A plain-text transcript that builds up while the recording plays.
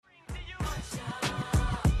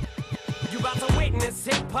this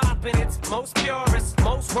hip-hop in its most purest,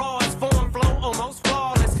 most rawest form, flow almost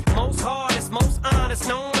flawless, most hardest, most honest,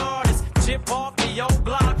 known artist. Chip off the old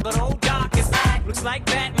block, but old Doc is back. Looks like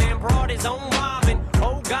Batman brought his own Robin.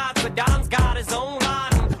 Oh God, Saddam's got his own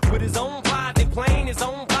Laden. With his own private plane, his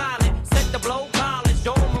own pilot. Set the blow college,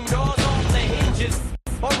 dorm room doors off the hinges.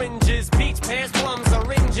 Oranges, peach, pears, plums,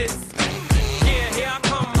 oranges. Yeah, here I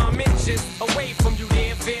come, my inches. Away from you,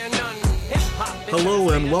 there fear none. Hello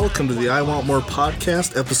and welcome to the I Want More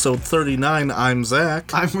podcast, episode 39. I'm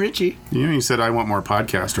Zach. I'm Richie. You said I want more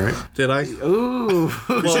podcast, right? Did I? Ooh.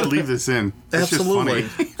 We should leave this in. It's Absolutely.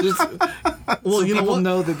 Just funny. Well, you know People what?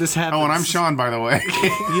 know that this happens. Oh, and I'm Sean, by the way.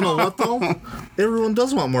 You know what, though? Everyone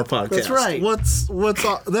does want more podcasts. That's right.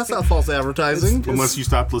 That's not false advertising. Unless you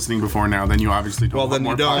stopped listening before now, then you obviously don't want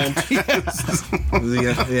more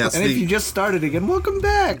podcasts. Yes. And if you just started again, welcome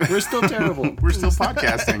back. We're still terrible. We're still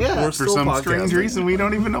podcasting. Yeah. We're For still some podcasting. strange reason, we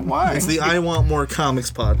don't even know why. It's the I Want More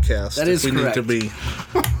Comics podcast. That is we correct. need to be.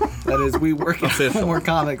 That is, we work Official. on more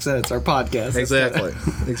comics and it's our podcast. Exactly.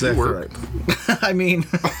 Exactly Work. right. I mean,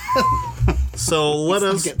 So let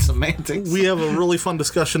us get semantics. We have a really fun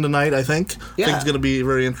discussion tonight, I think. Yeah. I think it's going to be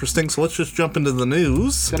very interesting. So let's just jump into the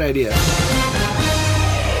news. Good idea.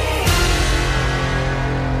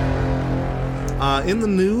 In the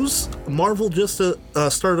news, Marvel just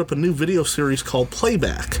started up a new video series called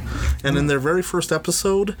Playback. And in their very first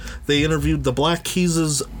episode, they interviewed the Black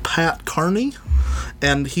Keys' Pat Carney.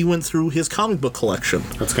 And he went through his comic book collection.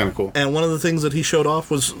 That's kind of cool. And one of the things that he showed off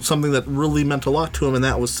was something that really meant a lot to him, and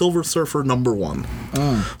that was Silver Surfer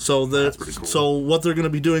 #1. So That's pretty cool. So what they're going to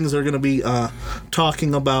be doing is they're going to be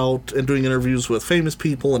talking about and doing interviews with famous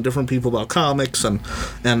people and different people about comics and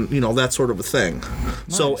you know, that sort of a thing.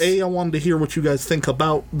 Nice. So I wanted to hear what you guys think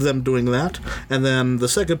about them doing that. And then the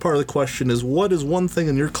second part of the question is, what is one thing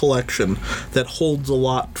in your collection that holds a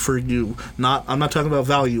lot for you? I'm not talking about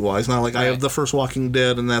value-wise. Not like I have the first Walking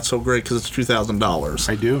Dead and that's so great because it's $2,000.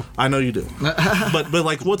 I do. I know you do. but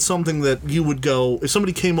like, what's something that you would go, if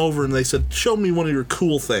somebody came over and they said, show me one of your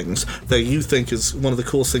cool things that you think is one of the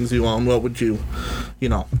coolest things you own, what would you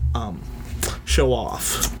show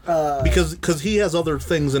off? Because he has other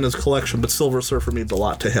things in his collection, but Silver Surfer means a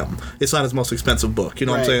lot to him. It's not his most expensive book, you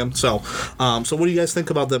know what I'm saying? So what do you guys think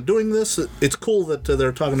about them doing this? It's cool that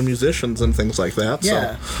they're talking to musicians and things like that.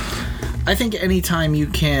 Yeah. So. I think anytime you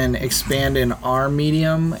can expand in our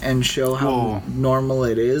medium and show how normal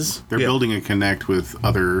it is. They're building a connect with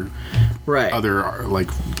other like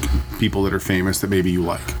people that are famous that maybe you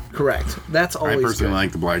like. Correct. That's always I personally good.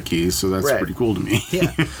 like the Black Keys, so that's pretty cool to me.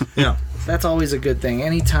 Yeah. Yeah. That's always a good thing.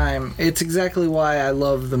 Anytime, it's exactly why I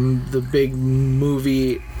love the big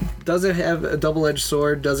movie. Does it have a double-edged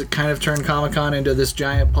sword? Does it kind of turn Comic-Con into this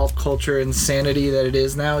giant pulp culture insanity that it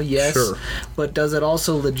is now? Yes. Sure. But does it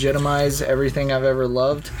also legitimize everything I've ever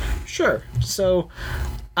loved? Sure. So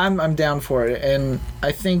I'm down for it. And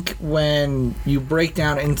I think when you break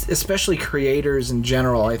down, and especially creators in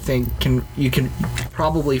general, I think you can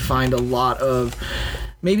probably find a lot of,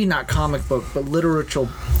 maybe not comic book, but literature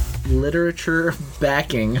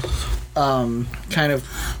backing, kind of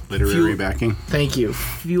Literary backing. Thank you.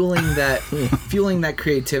 Fueling that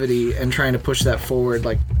creativity and trying to push that forward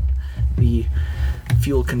like the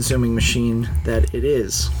fuel consuming machine that it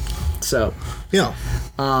is. So Yeah.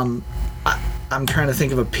 I'm trying to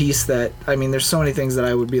think of a piece that, I mean, there's so many things that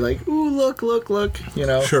I would be like, ooh, look, you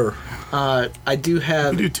know. Sure. I do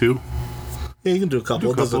have. You do two. Yeah, you can do a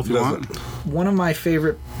couple. If you want. One of my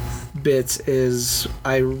favorite bits is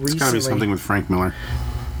It's gotta be something with Frank Miller.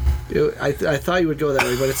 I thought you would go that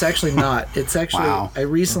way, but it's actually not. It's actually, Wow. I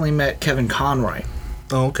recently met Kevin Conroy,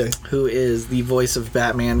 Oh, okay. who is the voice of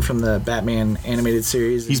Batman from the Batman animated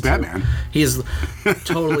series. He's Batman. He is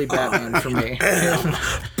totally Batman for me.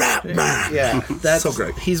 Batman! Yeah, that's So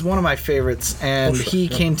great. He's one of my favorites, and he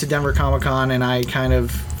came to Denver Comic Con, and I kind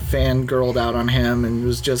of fangirled out on him and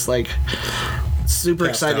was just like super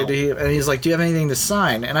excited to hear. And he's like, "Do you have anything to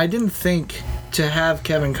sign?" And I didn't think to have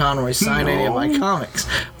Kevin Conroy sign any of my comics,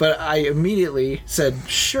 but I immediately said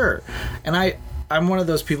sure. And I'm one of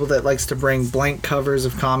those people that likes to bring blank covers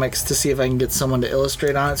of comics to see if I can get someone to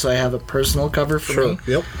illustrate on it, so I have a personal cover for me.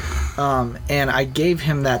 Yep. And I gave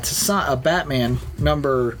him that to sign, a Batman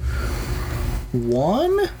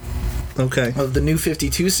 #1 Okay. of the new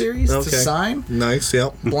 52 series to sign. Nice,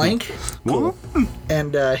 yep. Blank. Cool.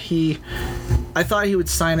 And I thought he would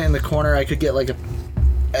sign it in the corner. I could get like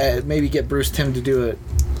maybe get Bruce Timm to do it.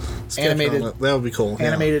 Sketch Animated. on it. That would be cool.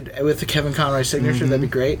 Animated with the Kevin Conroy signature, that'd be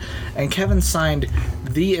great. And Kevin signed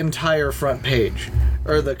the entire front page,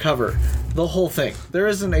 or the cover, the whole thing. There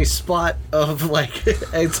isn't a spot of like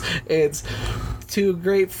it's to a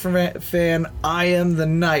great fan, I am the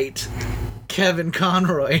knight, Kevin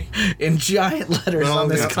Conroy, in giant letters on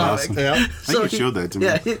this comic. Awesome. Yeah. So I think you showed that to me.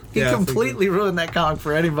 Yeah, he completely ruined that comic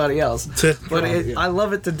for anybody else. But I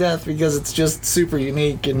love it to death because it's just super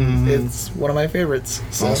unique and it's one of my favorites.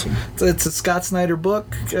 So Awesome. It's a Scott Snyder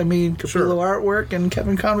book. I mean, Capullo artwork and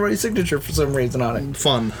Kevin Conroy's signature for some reason on it.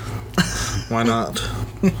 Fun. Why not?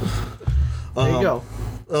 There you go.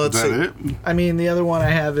 Let's see. It? I mean, the other one I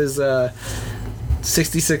have is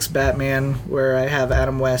 66 Batman, where I have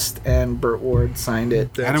Adam West and Burt Ward signed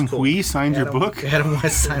it. Adam Hui signed your book? Adam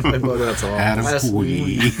West signed my book. That's all. Adam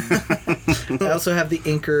Hui. I also have the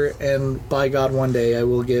inker, and by God, one day I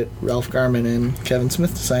will get Ralph Garman and Kevin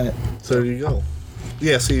Smith to sign it. So there you go.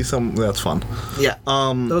 Yeah, see, that's fun. Yeah.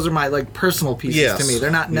 Those are my personal pieces to me.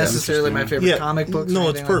 They're not necessarily my favorite comic books. No,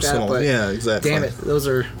 it's personal. Like that, yeah, exactly. Damn it, those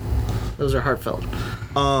are heartfelt.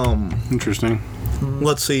 Interesting.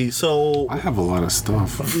 Let's see. So I have a lot of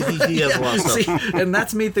stuff. he has a lot of stuff. See, and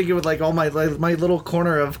that's me thinking with all my little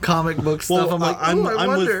corner of comic book stuff. Well, I'm like, I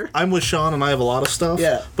wonder. I'm with Sean, and I have a lot of stuff.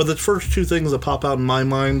 Yeah. But the first two things that pop out in my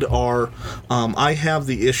mind are, I have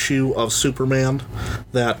the issue of Superman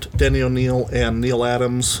that Denny O'Neil and Neil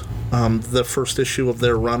Adams, the first issue of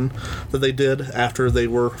their run that they did after they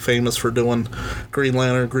were famous for doing Green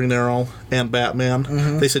Lantern, Green Arrow, and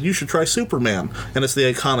Batman. They said, you should try Superman. And it's the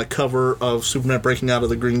iconic cover of Superman breaking out of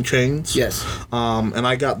the green chains. Yes. And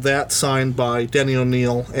I got that signed by Denny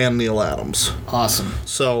O'Neil and Neil Adams. Awesome.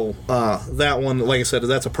 So that one, like I said,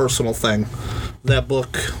 that's a personal thing. That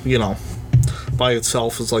book, by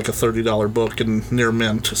itself is like a $30 book and near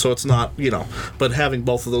mint. So it's not, but having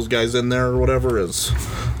both of those guys in there or whatever is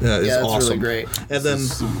awesome. Really great. And then,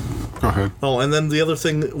 go ahead. Oh, and then the other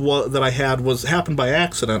thing that I had happened by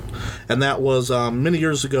accident, and that was many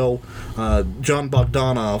years ago. John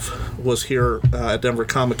Bogdanov was here at Denver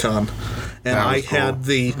Comic Con, and I had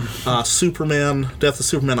the Superman Death of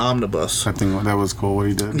Superman omnibus. I think that was cool what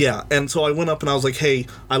he did. Yeah, and so I went up and I was like, "Hey,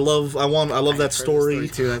 I love that story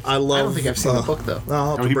too. I love." I don't think I've seen the book though.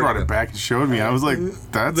 Oh, he brought it back and showed me. I was like,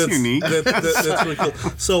 "That's unique." That's really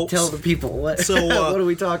cool. So tell the people what. So what are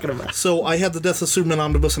we talking about? So I had the Death of Superman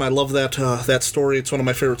omnibus, and I love that story. It's one of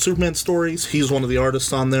my favorite Superman stories. He's one of the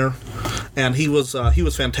artists on there, and he was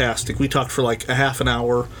fantastic. We talked for like a half an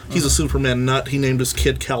hour. He's a Superman nut. He named his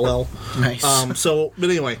kid Kal-El. Nice. But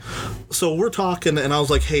anyway, so we're talking, and I was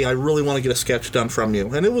like, "Hey, I really want to get a sketch done from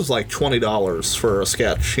you," and it was like $20 for a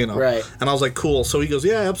sketch, Right. And I was like, "Cool." So he goes,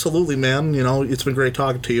 "Yeah, absolutely, man. It's been great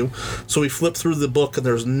talking to you." So we flipped through the book, and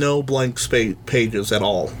there's no blank pages at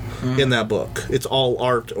all in that book. It's all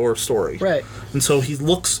art or story. Right. And so he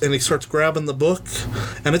looks and he starts grabbing the book,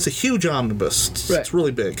 and it's a huge omnibus. It's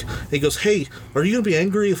really big. And he goes, "Hey, are you gonna be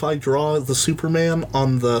angry if I draw the Superman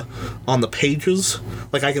on the pages?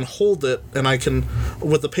 Like I can hold it, and I can,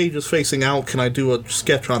 with the pages facing out, can I do a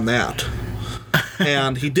sketch on that?"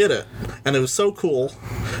 And he did it, and it was so cool.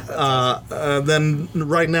 Then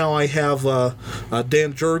right now I have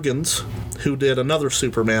Dan Jurgens, who did another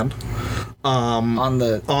Superman. On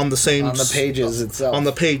the pages itself. On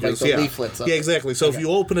the pages, like the leaflets. Yeah, exactly. So if you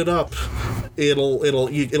open it up,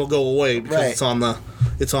 it'll go away because it's on the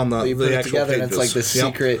you put the it actual together pages. and it's like this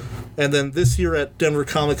secret. And then this year at Denver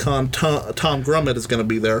Comic Con, Tom Grummett is going to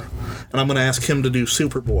be there, and I'm going to ask him to do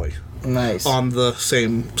Superboy. Nice. On the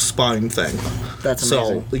same spine thing. That's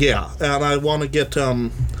amazing. So yeah, and I want to get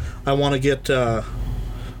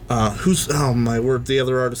who's my word, the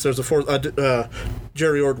other artist. There's a fourth,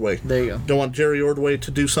 Jerry Ordway. There you go. I want Jerry Ordway to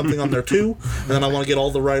do something on there too, and then I want to get all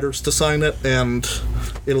the writers to sign it, and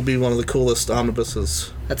it'll be one of the coolest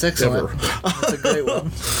omnibuses. That's excellent. Ever. That's a great one.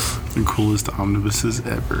 The coolest omnibuses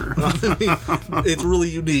ever. It's really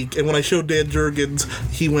unique. And when I showed Dan Jurgens,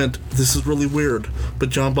 he went, "This is really weird, but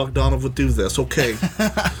John Bogdanov would do this." Okay.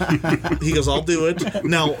 He goes, "I'll do it."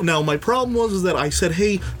 Now my problem was that I said,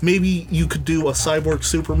 "Hey, maybe you could do a cyborg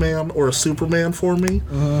Superman or a Superman for me."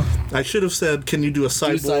 I should have said, "Can you do a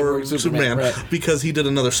cyborg Superman?" Right. Because he did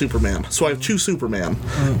another Superman. So I have two Superman.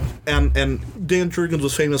 And Dan Jurgens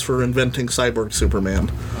was famous for inventing cyborg Superman.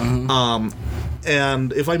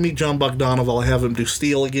 And if I meet John Bogdanov, I'll have him do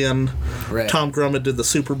Steel again. Right. Tom Grummett did the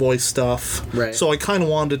Superboy stuff. Right. So I kind of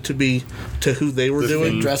wanted to be to who they were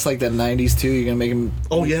doing. Dressed like the 90s too. You're gonna make him.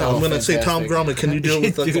 Oh yeah, I'm gonna say Tom Grummett. Can you do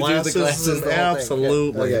it with the glasses? the whole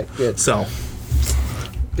Absolutely. thing. Okay, good. So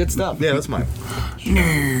Good stuff. yeah, that's mine.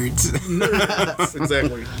 Nerds.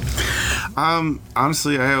 Exactly.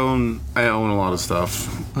 Honestly, I own a lot of stuff,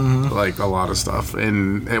 like a lot of stuff.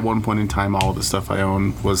 And at one point in time, all of the stuff I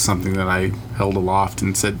owned was something that I held aloft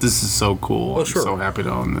and said, "This is so cool. Oh, sure. I'm so happy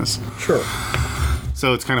to own this." Sure.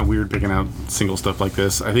 So it's kind of weird picking out single stuff like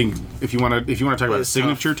this. I think if you want to talk about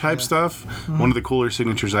signature type stuff, one of the cooler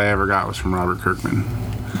signatures I ever got was from Robert Kirkman.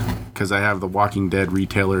 Because I have the Walking Dead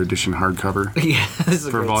Retailer Edition hardcover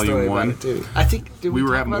for Volume 1. I think we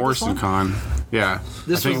were at Morrison Con. Yeah,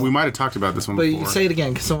 I think we might have talked about this one but before. But you say it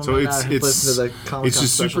again, because someone might not have listened to the Comic-Con it's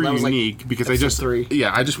just super unique because I just 3.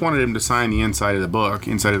 Yeah, I just wanted him to sign the inside of the book,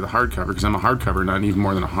 inside of the hardcover, because I'm a hardcover nut even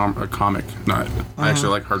more than a comic nut. I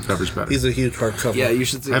actually like hardcovers better. He's a huge hardcover. Yeah, you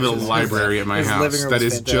should see. I have a library at my house that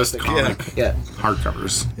is just comic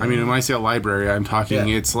hardcovers. I mean, when I say a library, I'm talking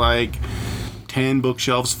it's like 10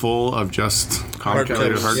 bookshelves full of just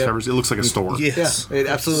comic-related hardcovers. It looks like a store. Yes. Yeah, it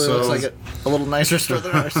absolutely looks like a little nicer store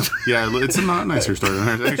than ours. Yeah, it's a not nicer store than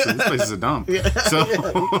ours. Actually, this place is a dump. So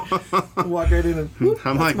walk right in and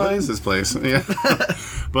I'm like, what is this place? Yeah.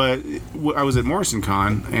 But I was at Morrison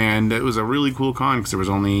Con, and it was a really cool con because it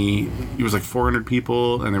was like 400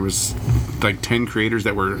 people, and there was like 10 creators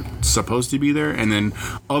that were supposed to be there, and then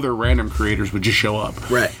other random creators would just show up.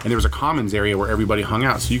 Right. And there was a commons area where everybody hung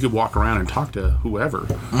out, so you could walk around and talk to whoever.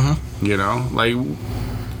 You know, like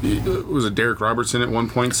was it Derek Robertson at one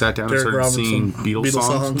point sat down and started singing Beatles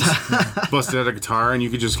songs. Busted out a guitar, and you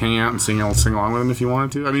could just hang out and sing along with him if you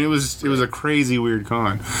wanted to. I mean, it was a crazy weird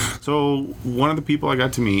con. So one of the people I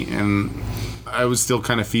got to meet, and I was still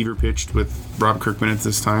kind of fever pitched with Rob Kirkman at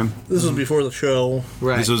this time. This was before the show.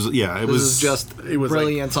 Right. This was it was just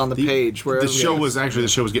brilliance on the page. Where the show was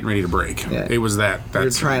getting ready to break. Yeah. It was that. You're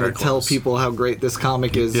trying to tell people how great this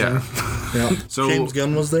comic is. Yeah. Yeah. So James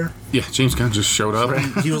Gunn was there. Yeah, James Gunn just showed up.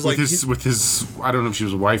 He was like with his I don't know if she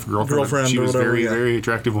was a wife, girlfriend. She was whatever, very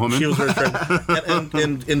attractive woman. She was very attractive.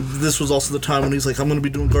 and this was also the time when he's like, I'm going to be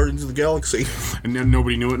doing Guardians of the Galaxy. And then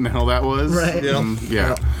nobody knew what in the hell that was. Right.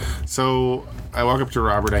 Yeah. So I walk up to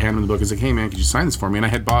Robert, I hand him the book, I was like, hey man, could you sign this for me? And I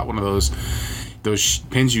had bought one of those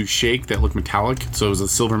pens you shake that look metallic, so it was a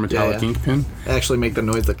silver metallic ink pen. Actually make the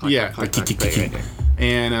noise that click, like click.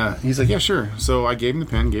 And he's like, yeah, sure. So I gave him the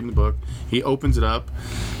pen, gave him the book. He opens it up.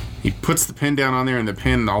 He puts the pen down on there, and the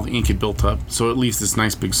pen, all the ink had built up, so it leaves this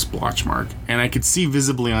nice big splotch mark. And I could see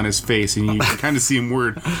visibly on his face, and you could kind of see him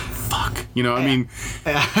word, fuck. You know, I mean,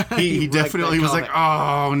 he definitely was like,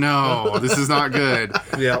 oh no, this is not good.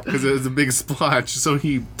 Yeah. Because it was a big splotch. So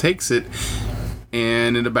he takes it,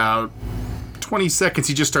 and in about 20 seconds,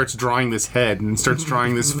 he just starts drawing this head and starts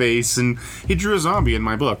drawing this face, and he drew a zombie in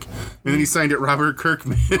my book, and then he signed it Robert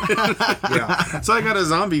Kirkman. So I got a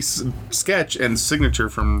zombie sketch and signature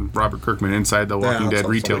from Robert Kirkman inside the Walking Dead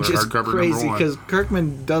Retailer hardcover crazy, number 1. because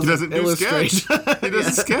Kirkman doesn't illustrate. He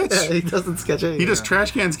doesn't sketch. He doesn't sketch anything. He does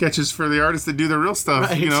trash can sketches for the artists that do the real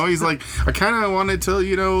stuff. Right. You know, he's like, I kind of wanted to,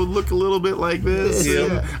 look a little bit like this.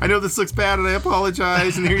 Yeah. I know this looks bad, and I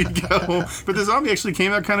apologize, and here you go. But the zombie actually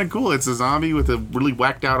came out kind of cool. It's a zombie with a really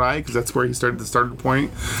whacked out eye, because that's where he started the starting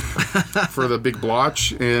point for the big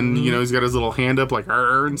blotch, and he's got his little hand up like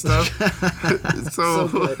 "arr" and stuff.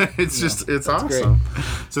 so it's awesome. Great.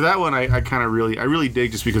 So that one I kind of really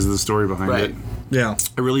dig, just because of the story behind it. Yeah,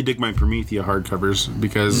 I really dig my Promethea hardcovers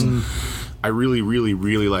because I really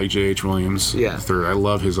like J.H. Williams III. I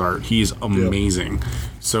love his art. He's amazing. Yep.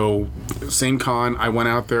 So, same con, I went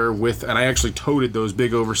out there with, and I actually toted those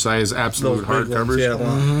big oversized absolute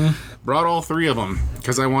hardcovers. Brought all 3 of them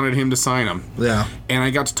because I wanted him to sign them. Yeah. And I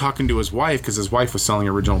got to talking to his wife, because his wife was selling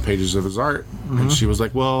original pages of his art. And she was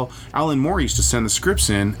like, well, Alan Moore used to send the scripts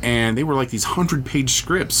in, and they were like these 100-page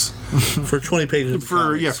scripts. For 20 pages of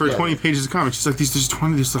comics. For 20 pages of comics. She's like, these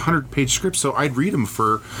 100-page scripts, so I'd read them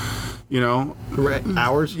for...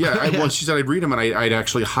 hours. Well, she said I'd read them, and I'd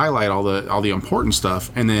actually highlight all the important stuff,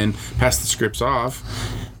 and then pass the scripts off,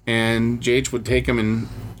 and JH would take them and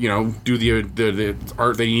do the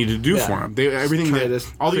art they needed to do for him.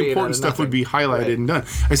 All the important stuff would be highlighted and done.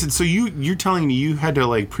 I said, so you're telling me you had to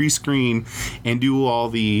like pre-screen and do all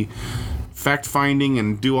the fact finding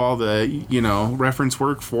and do all the reference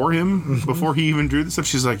work for him before he even drew this stuff?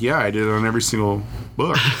 She's like, yeah, I did it on every single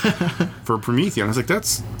book for Promethea. And I was like,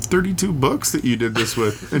 that's 32 books that you did this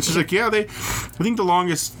with. And she's like, yeah, I think the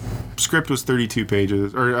longest script was 32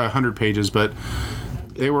 pages or 100 pages, but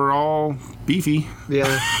they were all beefy. Yeah.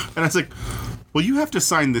 And I was like, well, you have to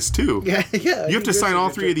sign this too. Yeah. You have to sign all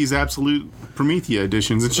 3 of these absolute Promethea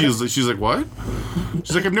editions. And she's like, what?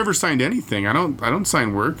 She's like, I've never signed anything. I don't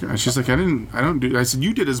sign work. And she's like, I don't do. I said,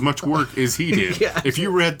 you did as much work as he did. If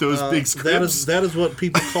you read those big scripts. That is what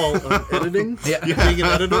people call editing. Being an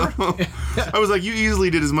editor. I was like, you easily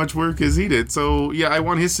did as much work as he did. So yeah, I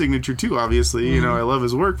want his signature too. Obviously, I love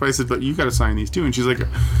his work. But I said, but you got to sign these too. And she's like,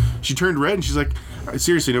 she turned red and she's like,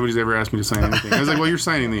 seriously, nobody's ever asked me to sign anything. I was like, well, you're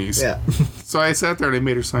signing these. Yeah. So I sat there and I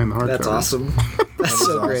made her sign the hardcover. That's awesome. That's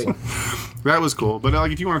so great. That was cool. But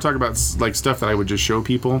like, if you want to talk about like stuff that I would just show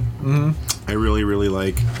people, I really, really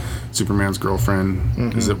like Superman's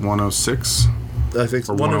Girlfriend. Is it 106? I think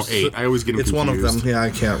or 108. I always get them confused. One of them. Yeah, I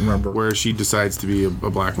can't remember. Where she decides to be a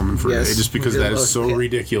black woman for a day, just because that is so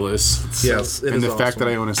ridiculous. Yes, and the fact that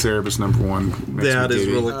I own a Cerebus #1 makes that me is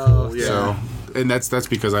giddy. really cool. Yeah. So, and that's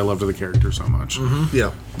because I loved the character so much.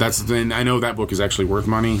 Yeah. Then I know that book is actually worth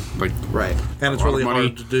money. Like and it's really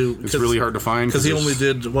hard to do. It's really hard to find because he only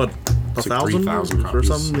did what 1,000 or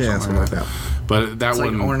something. Yeah, something like that. But that it's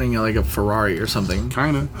one, like owning like a Ferrari or something.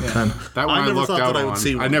 Kind of. That one I lucked out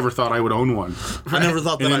on. I never thought I would own one. I never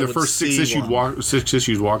thought that I would see one. And in the first 6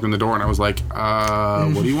 issues, walked in the door, and I was like,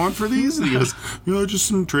 "What do you want for these?" And he goes, just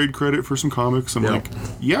some trade credit for some comics. I'm like,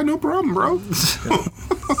 "Yeah, no problem, bro."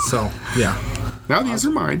 So yeah. Now these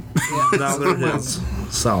are mine. Now they're his.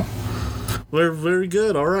 So. We're very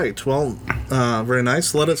good. All right. Well, very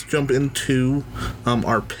nice. Let us jump into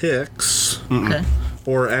our picks. Okay.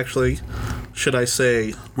 Or actually, should I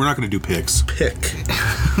say... We're not going to do picks.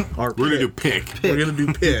 We're going to do pick. We're going to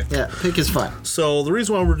do pick. Yeah, pick is fun. So the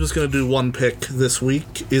reason why we're just going to do one pick this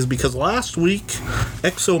week is because last week,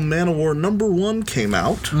 Exo Manowar #1 came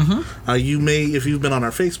out. You may, if you've been on our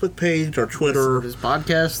Facebook page, our Twitter... This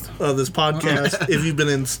podcast, if you've been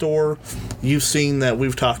in store, you've seen that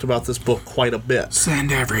we've talked about this book quite a bit.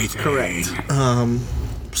 Send everything. Correct.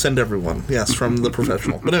 Send everyone, yes, from the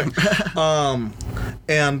professional. But anyway,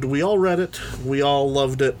 and we all read it, we all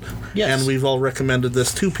loved it, and we've all recommended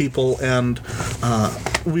this to people, and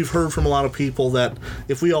we've heard from a lot of people that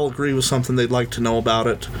if we all agree with something, they'd like to know about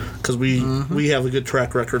it, because we have a good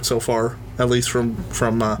track record so far, at least from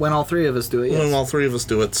when all three of us do it. When all three of us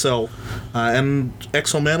do it. So, and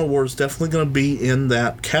Exo Manowar is definitely going to be in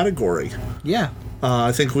that category. Yeah.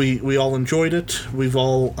 I think we all enjoyed it. We've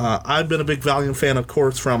all. I've been a big Valiant fan, of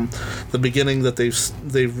course, from the beginning that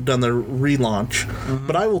they've done their relaunch.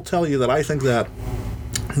 But I will tell you that I think that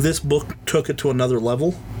this book took it to another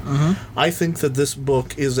level. I think that this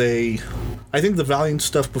book is I think the Valiant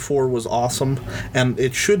stuff before was awesome, and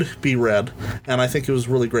it should be read, and I think it was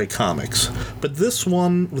really great comics. But this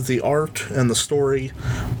one, with the art and the story,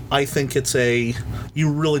 I think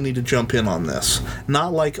you really need to jump in on this.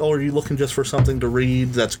 Not like, are you looking just for something to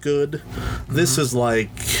read that's good? This is like,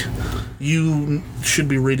 you should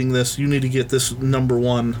be reading this, you need to get this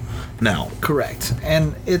 #1 now. Correct.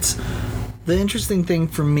 And the interesting thing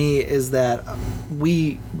for me is that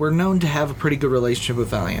we're known to have a pretty good relationship with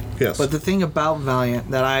Valiant. Yes. But the thing about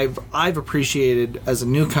Valiant that I've appreciated as a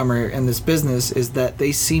newcomer in this business is that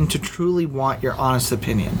they seem to truly want your honest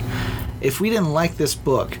opinion. If we didn't like this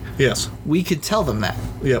book, we could tell them that.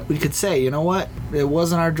 Yep. We could say, you know what, it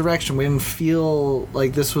wasn't our direction. We didn't feel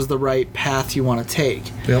like this was the right path you want to take.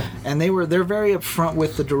 Yep. And they're very upfront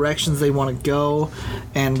with the directions they want to go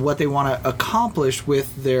and what they want to accomplish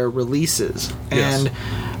with their releases. Yes. And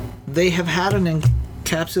they have had an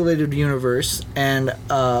encapsulated universe, and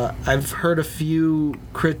I've heard a few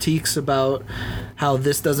critiques about how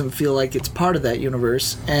this doesn't feel like it's part of that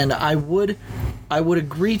universe, and I would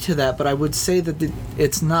agree to that, but I would say that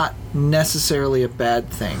it's not necessarily a bad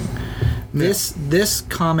thing. Yeah. This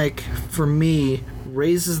comic, for me,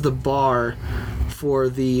 raises the bar for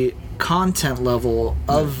the content level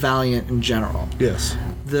of Valiant in general. Yes.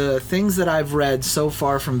 The things that I've read so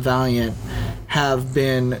far from Valiant have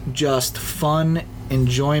been just fun,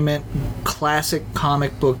 enjoyment, classic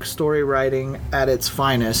comic book story writing at its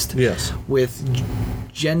finest. Yes. With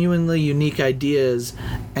genuinely unique ideas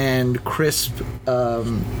and crisp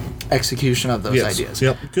execution of those ideas.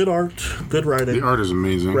 Yep. Good art, good writing. The art is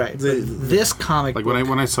amazing. Right. This comic like book,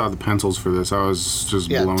 when I saw the pencils for this, I was just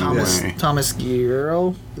blown away. Thomas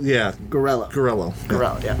Guerrero? Yeah. Guerrero,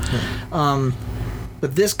 yeah.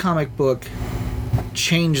 But this comic book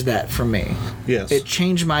changed that for me. Yes. It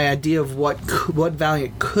changed my idea of what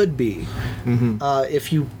Valiant could be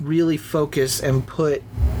if you really focus and put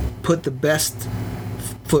the best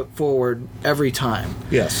foot forward every time.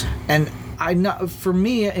 Yes. And I know, for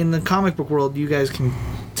me, in the comic book world, you guys can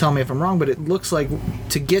tell me if I'm wrong, but it looks like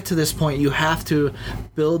to get to this point, you have to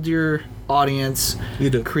build your audience, you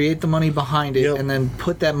do. Create the money behind it, and then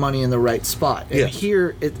put that money in the right spot. And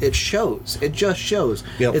here, it shows. It just shows.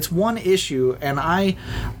 Yep. It's one issue, and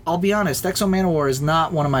I'll be honest, Exo Manowar is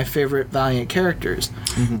not one of my favorite Valiant characters.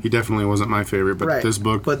 He definitely wasn't my favorite, but this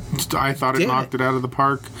book, I thought it knocked it out of the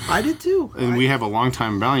park. I did too. And we have a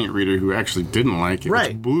longtime Valiant reader who actually didn't like it,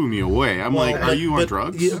 which blew me away. I'm like, are you on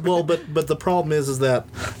drugs? Yeah, but the problem is that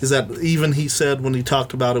even he said when he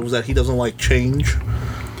talked about it was that he doesn't like change.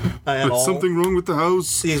 But something wrong with the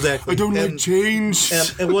house. Exactly. I don't like change.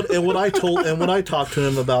 And what I talked to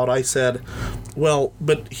him about, I said, Well,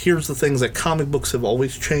 but here's the things that comic books have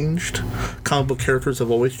always changed. Comic book characters have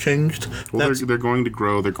always changed. Well, they're going to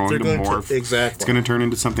grow. They're going to morph. Exactly. It's going to turn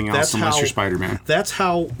into something else unless you're Spider-Man. That's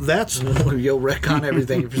You'll retcon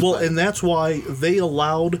everything. Well, and that's why they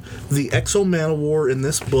allowed the Exo Manowar in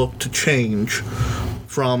this book to change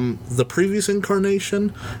from the previous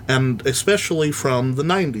incarnation, and especially from the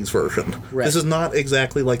 90s version. Right. This is not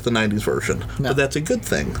exactly like the 90s version, No. but that's a good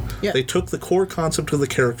thing. Yeah. They took the core concept of the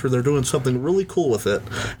character, they're doing something really cool with it,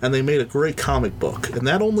 and they made a great comic book. And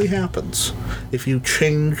that only happens if you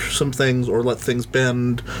change some things or let things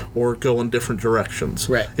bend or go in different directions.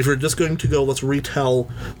 Right. If you're just going to go, let's retell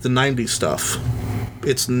the 90s stuff,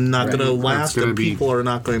 it's not going to last, and people are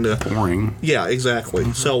not going to... Boring. Yeah,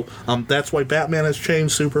 exactly. So that's why Batman has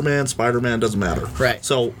changed, Superman, Spider-Man, doesn't matter. Right.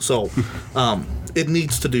 So it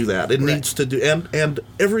needs to do that. It needs to do, and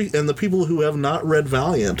the people who have not read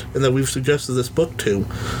Valiant and that we've suggested this book to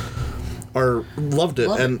loved it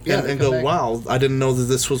and go, back. wow, I didn't know that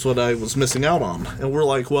this was what I was missing out on. And we're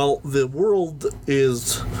like, well, the world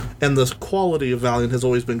is, and the quality of Valiant has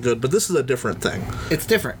always been good, but this is a different thing. It's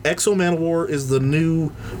different. Exo Manowar is the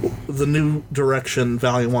new direction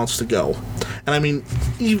Valiant wants to go. And I mean,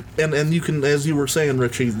 and you can, as you were saying,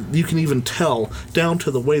 Richie, you can even tell down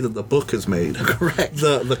to the way that the book is made. Correct.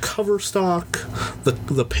 The cover stock,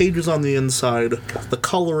 the pages on the inside, the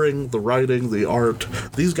coloring, the writing, the art.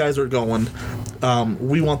 These guys are going,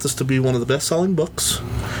 we want this to be one of the best-selling books,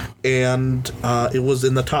 and it was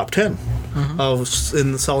in the top 10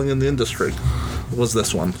 in selling in the industry. Was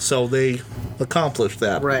this one? So they accomplished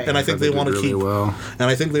that, right? And I think they want to keep. Well. And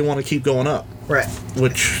I think they want to keep going up, right?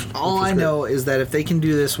 Which all I know is that if they can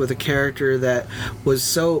do this with a character that was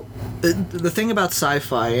so, the thing about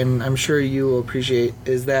sci-fi, and I'm sure you will appreciate,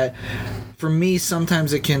 is that for me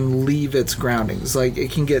sometimes it can leave its groundings. Like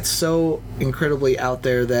it can get so incredibly out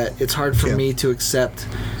there that it's hard for me to accept.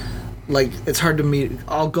 Like it's hard to me.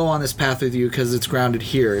 I'll go on this path with you because it's grounded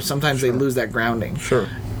here. Sometimes they lose that grounding. Sure.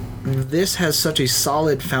 This has such a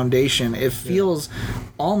solid foundation. It feels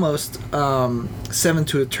almost Seven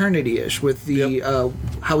to Eternity-ish with the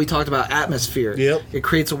how we talked about atmosphere. Yep. It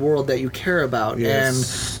creates a world that you care about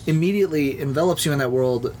and immediately envelops you in that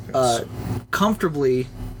world comfortably,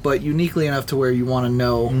 but uniquely enough to where you want to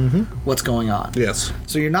know what's going on. Yes.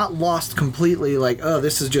 So you're not lost completely like, oh,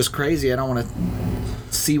 this is just crazy. I don't want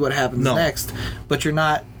to see what happens next. But you're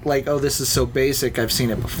not like, oh, this is so basic. I've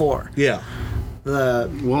seen it before. Yeah.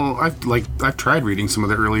 Well, I've tried reading some of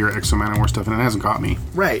the earlier Exo Manowar stuff, and it hasn't caught me.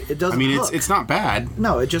 Right, it doesn't. I mean, hook. it's not bad.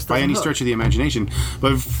 No, it just doesn't by any hook. stretch of the imagination,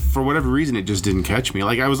 but for whatever reason, it just didn't catch me.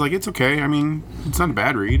 Like I was like, it's okay. I mean, it's not a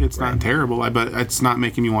bad read. It's not terrible, but it's not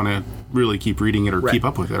making me want to really keep reading it or keep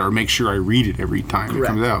up with it or make sure I read it every time it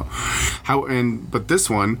comes out. But this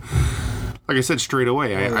one. Like I said straight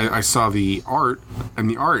away, I saw the art, and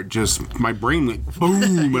the art just, my brain went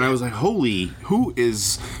boom, and I was like, holy,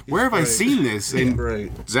 where have I seen this?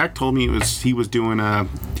 And Zach told me he was doing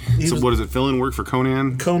fill-in work for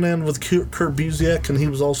Conan? Conan with Kurt Busiek, and he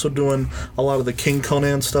was also doing a lot of the King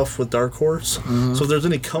Conan stuff with Dark Horse. So if there's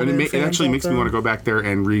any Conan it actually makes me want to go back there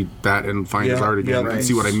and read that and find his art again and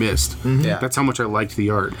see what I missed. Yeah. That's how much I liked the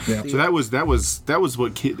art. Yeah. So that was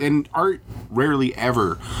what and art rarely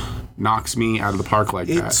ever knocks me out of the park like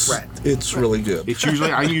that. It's really good. It's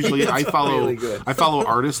usually I follow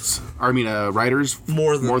artists. I mean writers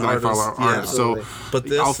more than I follow artists. So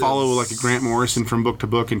I'll follow like a Grant Morrison from book to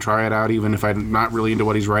book and try it out, even if I'm not really into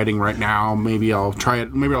what he's writing right now. Maybe I'll try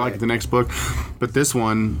it. Maybe I'll like it the next book. But this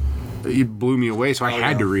one, it blew me away, so I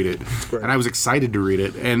had to read it, and I was excited to read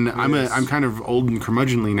it. And I'm kind of old and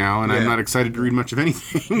curmudgeonly now, and I'm not excited to read much of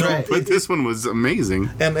anything. But this one was amazing.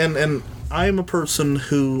 And I'm a person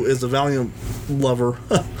who is a Valiant lover.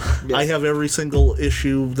 I have every single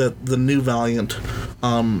issue that the new Valiant,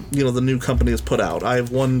 the new company has put out. I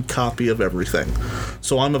have one copy of everything,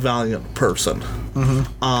 so I'm a Valiant person.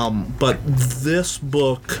 But this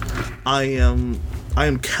book, I am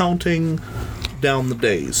counting down the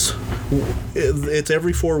days. It's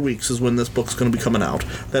every 4 weeks is when this book's going to be coming out.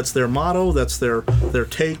 That's their motto. That's their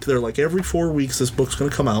take. They're like, every 4 weeks this book's going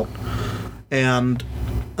to come out, and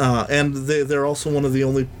they're also one of the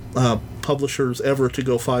only publishers ever to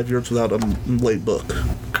go 5 years without a late book.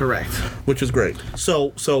 Correct. Which is great.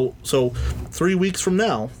 So 3 weeks from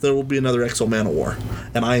now there will be another Exo Manowar,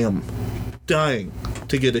 and I am dying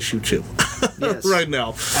to get issue 2 right now.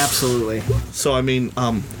 Absolutely. So I mean,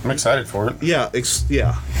 I'm excited for it. Yeah.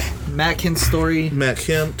 Matt Kent's story. Matt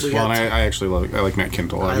Kent. Well, and I actually like Matt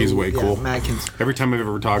Kent a lot. He's way cool. Matt Kent's. Every time I've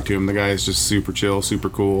ever talked to him, the guy is just super chill, super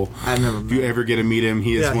cool. I've never met If you ever get to meet him,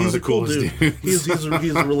 he is one of the coolest dudes. He's a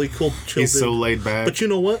really cool, chill He's dude. so laid back. But you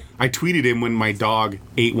know what? I tweeted him when my dog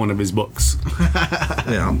ate one of his books.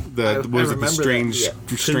 Yeah.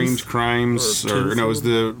 Strange Crimes, or no, it was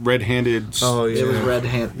the Red-Handed. Oh yeah. It was Red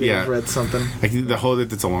Hand. Yeah. Red something.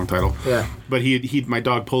 That's a long title. Yeah. But my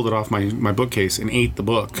dog pulled it off my bookcase and ate the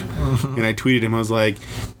book. And I tweeted him, I was like,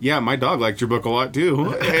 yeah, my dog liked your book a lot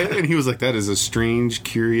too. And he was like, that is a strange,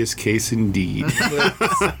 curious case indeed.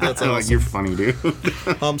 That's awesome. Like, you're funny, dude.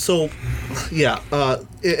 So, yeah,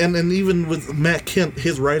 and even with Matt Kent,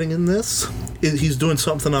 his writing in this, he's doing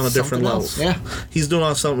something on a different level. Yeah. He's doing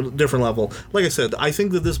on some different level. Like I said, I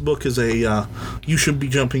think that this book is you should be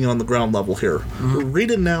jumping on the ground level here. Mm-hmm.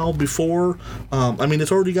 Read it now before,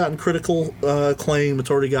 it's already gotten critical acclaim, it's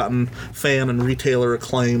already gotten fan and retailer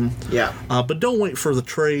acclaim. Yeah. But don't wait for the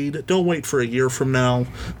trade. Don't wait for a year from now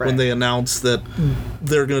when they announce that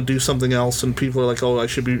they're going to do something else and people are like, oh, I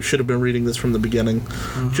should have been reading this from the beginning.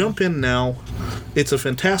 Mm-hmm. Jump in now. It's a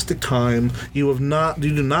fantastic time. You do not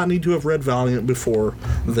need to have read Valiant before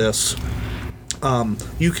this.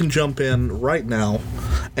 You can jump in right now,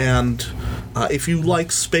 and if you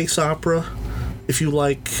like space opera, if you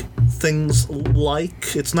like things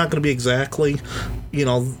like, it's not going to be exactly,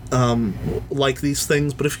 like these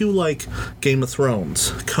things, but if you like Game of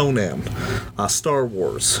Thrones, Conan, Star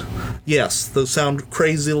Wars, yes, those sound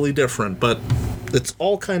crazily different, but it's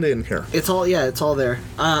all kind of in here. It's all there.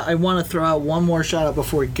 I want to throw out one more shout out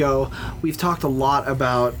before we go. We've talked a lot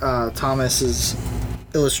about Thomas's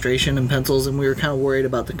illustration and pencils, and we were kind of worried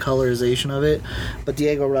about the colorization of it, but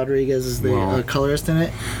Diego Rodriguez is the colorist in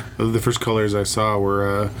it. The first colors I saw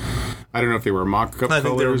were I don't know if they were mock-up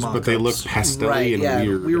colors, but they looked pastel-y and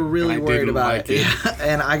weird. We were really worried about it.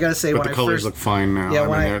 And I gotta say, but the colors look fine now.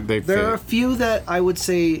 Yeah, there are a few that I would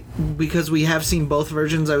say, because we have seen both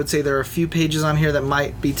versions, I would say there are a few pages on here that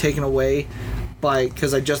might be taken away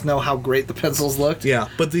because I just know how great the pencils looked. Yeah,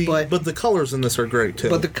 but the colors in this are great too.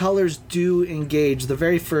 But the colors do engage. The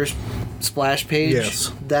very first splash page,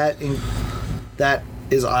 yes, that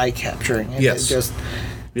is eye capturing. Yes,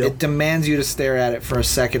 it demands you to stare at it for a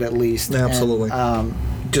second at least. Absolutely. And,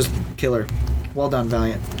 just killer. Well done,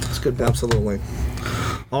 Valiant. It's a good book. Absolutely.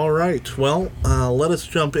 All right. Well, let us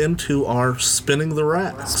jump into our Spinning the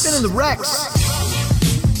Racks. Spinning the Racks.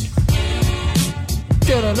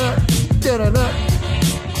 Da-da-da, da-da-da,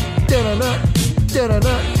 da-da-da,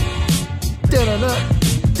 da-da-da, da-da-da,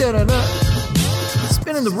 da-da-da.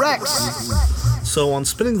 Spinning the Racks. So on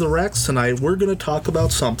Spinning the Racks tonight, we're going to talk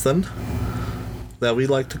about something that we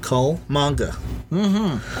like to call manga.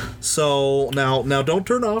 Mm-hmm. So now don't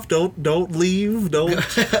turn off. Don't leave. Don't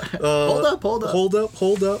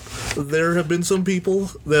hold up. There have been some people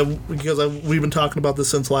that, because we've been talking about this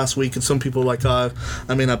since last week, and some people are like, I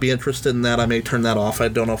may not be interested in that. I may turn that off. I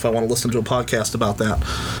don't know if I want to listen to a podcast about that.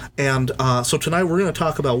 And so tonight we're going to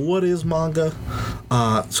talk about what is manga,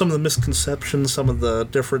 some of the misconceptions, some of the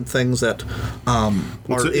different things that are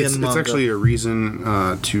in manga. It's actually a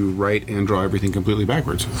reason to write and draw everything completely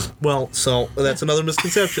backwards. Well, so that's another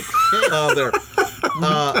misconception there.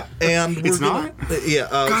 And it's not? Yeah.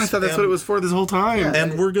 God, I thought that's what it was for this whole time.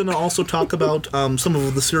 And we're going to also talk about some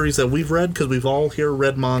of the series that we've read, because we've all here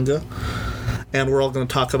read manga. And we're all going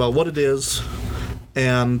to talk about what it is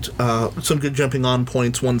and some good jumping on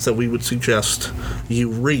points, ones that we would suggest you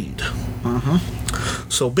read.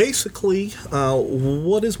 So basically,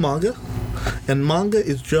 what is manga? And manga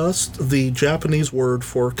is just the Japanese word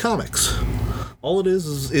for comics. All it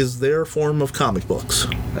is their form of comic books.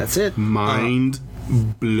 That's it. Mind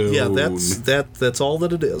blown. Yeah, that's all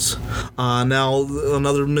that it is. Now,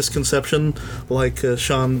 another misconception, like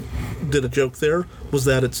Sean did a joke there, was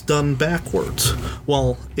that it's done backwards.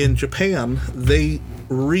 Well, in Japan, they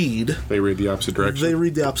read the opposite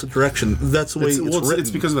direction. That's the way it's written. It's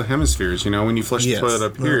because of the hemispheres. When you flush the toilet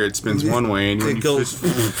up here, it spins one way, and when it goes.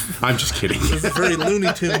 I'm just kidding. It's very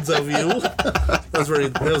Looney Tunes of you.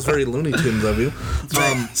 That was very Looney Tunes of you.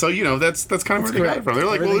 So that's kind of where they got it from. They're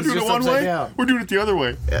like, well, they're doing it one way. Down. We're doing it the other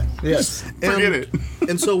way. Yeah. Yes. Forget it.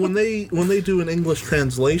 And so when they do an English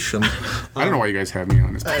translation, I don't know why you guys have me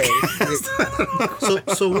on this.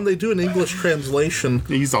 So when they do an English translation,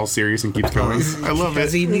 he's all serious and keeps going. I love it.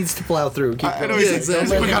 Because he needs to plow through. I know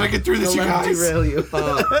exactly. We gotta get through this, you guys. Derail you.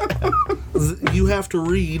 You have to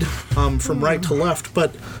read from right to left,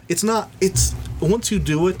 but it's not. It's once you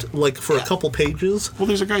do it, like for a couple pages. Well,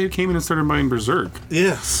 there's a guy who came in and started buying Berserk.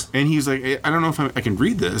 Yes. And he's like, I don't know if I can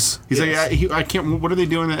read this. He's like, I can't. What are they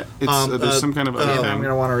doing? That it's there's some kind of. I'm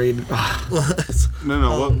gonna want to read.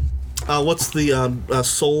 No. What's the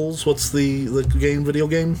Souls? What's the video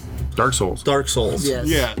game? Dark Souls. Dark Souls. Yes.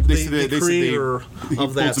 Yeah, The creator he of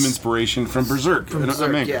pulled that. some inspiration from Berserk.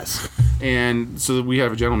 Manga. Yes. And so we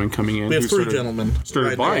have a gentleman coming in. We have who three started- gentlemen. Started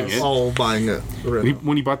right buying now, it. All buying it. And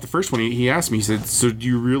when he bought the first one, he asked me, he said, so do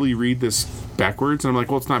you really read this backwards? And I'm like,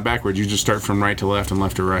 well, it's not backwards. You just start from right to left and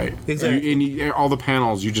left to right. Exactly. And all the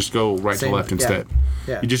panels, you just go right Same, to left yeah. instead.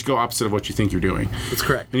 Yeah. You just go opposite of what you think you're doing. That's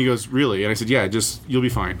correct. And he goes, really? And I said, yeah, just, you'll be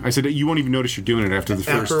fine. I said, you won't even notice you're doing it after the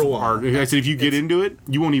first After a while. part. I said, if you get into it,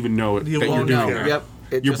 you won't even know it, You that you're won't doing know. it. Yep.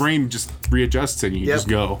 It Your just- brain just readjusts and you Yep. just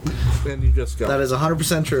go. And you just go. That is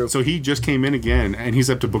 100% true. So he just came in again, and he's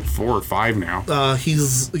up to book 4 or 5 now. And he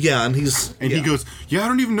goes, yeah, I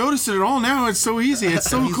don't even notice it at all now. It's so easy. It's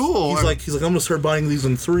so cool. He's like, I'm gonna start buying these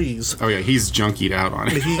in threes. oh yeah, he's junkied out on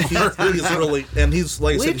it. He's really, and he's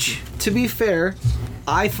like, I said, Which, to be fair,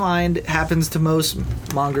 I find happens to most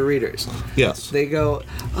manga readers. yes, They go,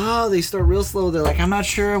 they start real slow. They're like, I'm not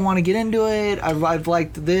sure I want to get into it. I've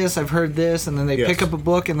liked this. I've heard this, and then they Yes. pick up a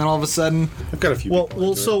book, and then all of a sudden, I've got a few.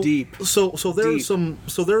 Well, so Deep. So there are Deep.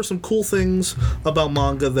 some cool things about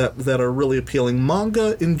manga that are really appealing.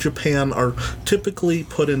 Manga in Japan are typically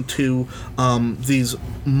put into these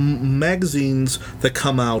magazines that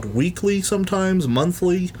come out weekly, sometimes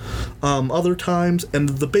monthly, other times. And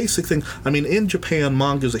the basic thing, I mean, in Japan,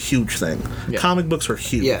 manga is a huge thing. Yeah. Comic books are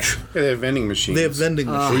huge. Yeah. they have vending machines. They have vending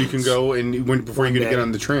machines. where you can go and before you One get day.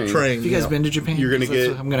 on the train. Train. have you guys yeah. been to Japan? You're gonna 'Cause that's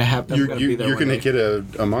get. what I'm gonna have. I'm gonna be there. You're one gonna day.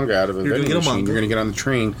 get a manga out of a You're gonna vending get a machine. manga. You're gonna get on the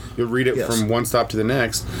train. You'll read it Yes. from one stop to the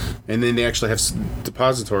next, and then they actually have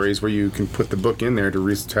depositories where you can put the book in there to have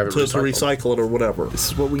it to recycled. recycle it or whatever. This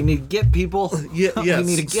is what we need to get, people. Yeah, yes. we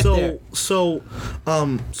need to get so, there. so,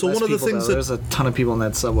 so Less one of the people, things though. that There's a ton of people in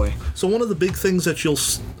that subway. So one of the big things that you'll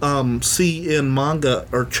see in manga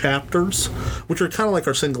are chapters, which are kind of like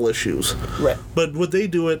our single issues. Right. But would they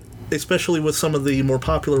do it, especially with some of the more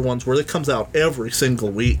popular ones, where it comes out every single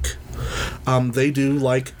week? They do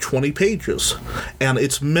like 20 pages, and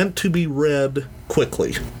it's meant to be read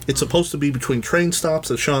quickly. It's supposed to be between train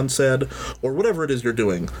stops, as Sean said, or whatever it is you're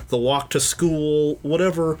doing, the walk to school,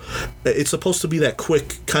 whatever. It's supposed to be that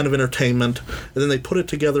quick kind of entertainment, and then they put it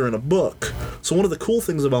together in a book. So one of the cool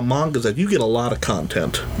things about manga is that you get a lot of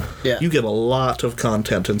content. Yeah. You get a lot of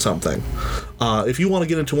content in something. If you want to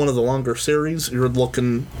get into one of the longer series, you're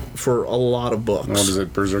looking for a lot of books. What is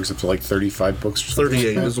it? Berserk's up to like 35 books or something?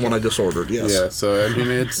 38 is the one I just ordered, yes. Yeah, so I mean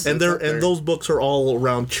it's And those books are all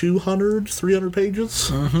around 200, 300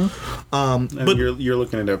 pages. but you're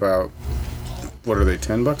looking at about what are they,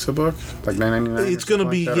 $10 a book? Like $9.99? It's going to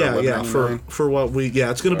be, for what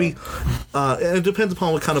it's going to be, and it depends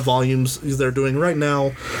upon what kind of volumes they're doing. Right now,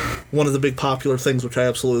 one of the big popular things, which I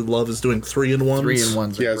absolutely love, is doing 3-in-1s.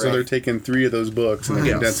 3-in-1s. Yeah, so they're taking 3 of those books and then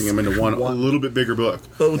Yes. condensing them into one a little bit bigger book.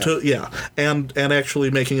 And actually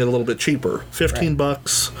making it a little bit cheaper.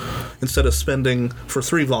 $15 instead of spending, for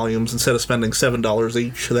 3 volumes, instead of spending $7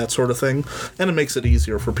 each, that sort of thing. And it makes it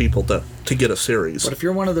easier for people to get a series. But if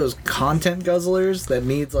you're one of those content guzzlers that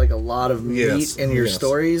needs like a lot of meat in your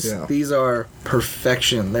stories, these are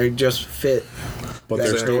perfection. They just fit. But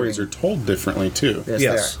their stories are told differently too.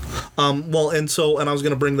 Yes. And I was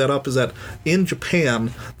going to bring that up, is that in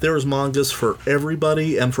Japan, there's mangas for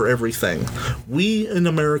everybody and for everything. We in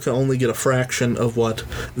America only get a fraction of what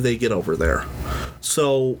they get over there.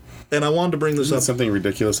 So, and I wanted to bring this Isn't up. something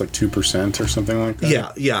ridiculous, like 2% or something like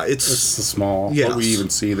that? Yeah. It's small. Yes. What we even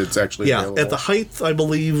see that's actually available. At the height, I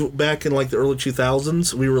believe, back in like the early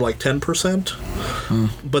 2000s, we were like 10%.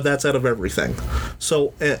 But that's out of everything.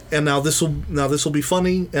 So, and now this will be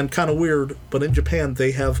funny and kind of weird, but in Japan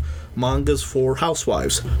they have mangas for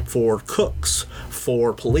housewives, for cooks,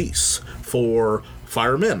 for police, for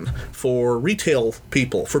firemen, for retail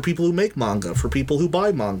people, for people who make manga, for people who buy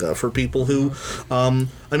manga, for people who,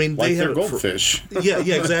 like they their have goldfish. Yeah,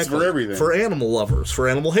 exactly. It's for everything. For animal lovers, for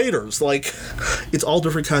animal haters, like it's all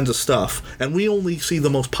different kinds of stuff. And we only see the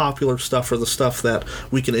most popular stuff or the stuff that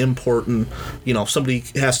we can import, and somebody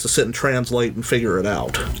has to sit and translate and figure it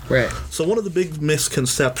out. Right. So one of the big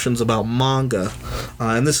misconceptions about manga,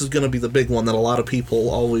 and this is going to be the big one that a lot of people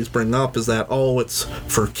always bring up, is that it's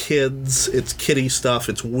for kids, it's kiddie stuff,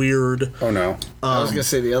 it's weird. Oh no. I was gonna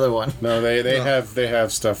say the other one. No, they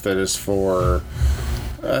have stuff that is for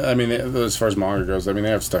I mean, as far as manga goes, I mean,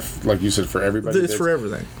 they have stuff, like you said, for everybody. It's for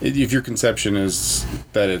everything. If your conception is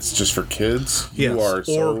that it's just for kids, you are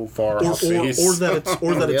so far off base. Or that it's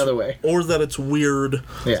the other way. Or that it's weird.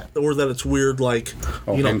 Yeah. Or that it's weird, like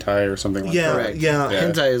hentai or something like that. Correct. Yeah.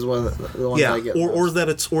 Hentai is one of the ones I get. Or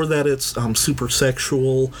that it's super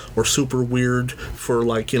sexual or super weird for,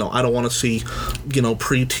 like, I don't want to see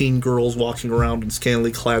preteen girls walking around in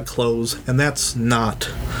scantily clad clothes, and that's not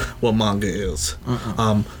what manga is.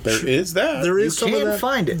 There is that. There is You some of can that.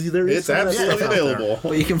 find it. There is It's some of that absolutely stuff out there. available.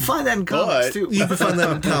 Well, you can find that in comics too. You can find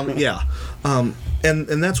that in comics, yeah.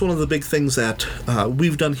 And that's one of the big things that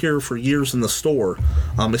we've done here for years in the store,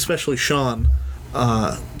 especially Sean,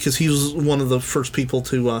 because he was one of the first people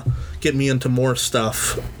to get me into more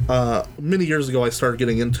stuff. Many years ago, I started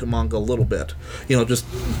getting into manga a little bit, just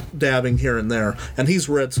dabbing here and there. And he's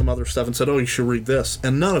read some other stuff and said, "Oh, you should read this,"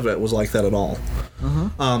 and none of it was like that at all.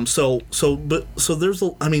 So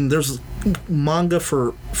there's manga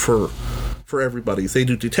for everybody. They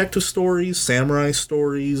do detective stories, samurai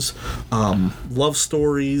stories, love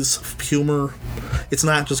stories, humor. It's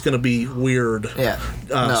not just going to be weird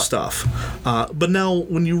stuff. But now,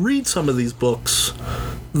 when you read some of these books,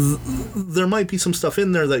 there might be some stuff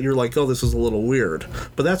in there that you're like, oh, this is a little weird.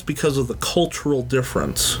 But that's because of the cultural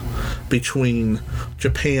difference between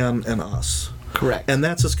Japan and us. Correct. And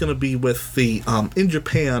that's just going to be with the... in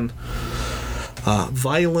Japan,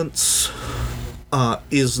 violence...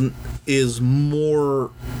 is more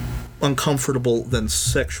uncomfortable than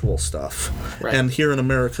sexual stuff, right. And here in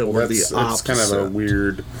America, we're the opposite. It's kind of a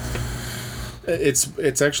weird.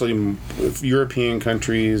 It's actually European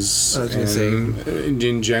countries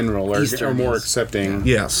in general are more accepting.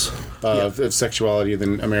 Yes. Of sexuality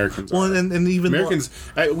than Americans are. And even Americans,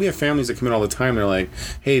 we have families that come in all the time. They're like,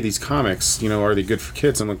 "Hey, these comics, are they good for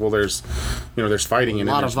kids?" I'm like, "Well, there's fighting in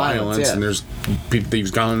it, there's violence, and there's people that use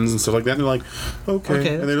guns and stuff like that." And they're like,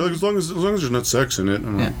 "Okay," and they're like, "As long as there's not sex in it."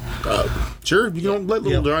 I'm like, "Sure, you don't let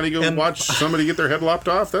little Johnny go and watch somebody get their head lopped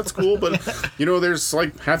off. That's cool, but there's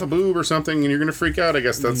like half a boob or something, and you're gonna freak out. I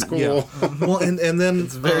guess that's cool." Yeah. Well, and then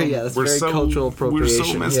it's very cultural appropriation.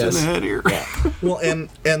 We're so messed in the head here. Well,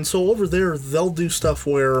 and so over there, they'll do stuff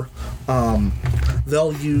where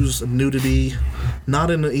they'll use nudity, not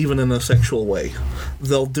even in a sexual way.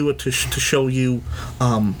 They'll do it to show you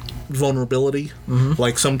vulnerability.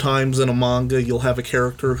 Like sometimes in a manga, you'll have a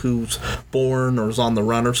character who's born or is on the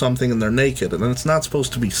run or something, and they're naked, and it's not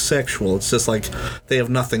supposed to be sexual. It's just like they have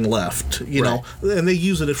nothing left, know. And they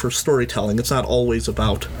use it for storytelling. It's not always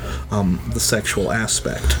about the sexual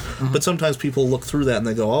aspect. But sometimes people look through that and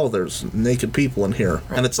they go, "Oh, there's naked people in here,"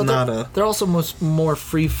 and it's They're also more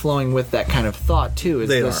free flowing with that kind of thought too.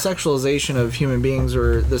 The sexualization of human beings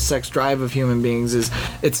or the sex drive of human beings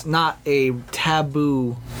it's not a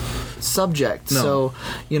taboo subject. No.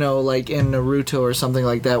 So, like in Naruto or something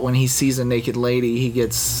like that, when he sees a naked lady, he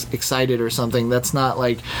gets excited or something. That's not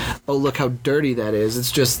like, oh, look how dirty that is.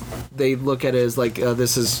 It's just they look at it as like,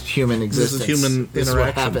 this is human existence. This is human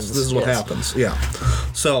interactions. This is what happens. Yeah.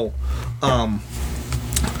 So,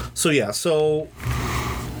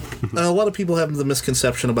 a lot of people have the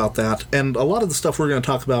misconception about that, and a lot of the stuff we're going to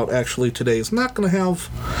talk about actually today is not going to have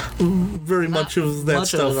very much of that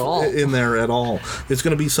stuff in there at all. It's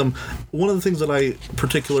going to be one of the things that I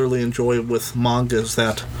particularly enjoy with manga is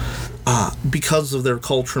that because of their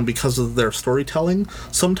culture and because of their storytelling,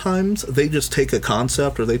 sometimes they just take a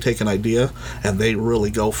concept or they take an idea and they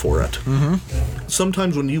really go for it.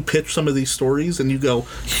 Sometimes when you pitch some of these stories and you go,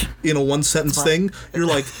 one sentence thing, you're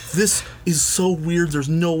like, this is so weird, there's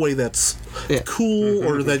no way that's cool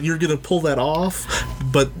or that you're going to pull that off.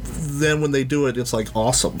 But then when they do it, it's like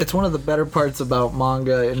awesome. It's one of the better parts about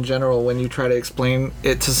manga in general when you try to explain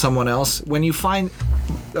it to someone else. When you find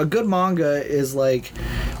a good manga is like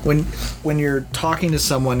when you're talking to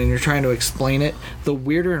someone and you're trying to explain it, the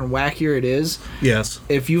weirder and wackier it is. Yes.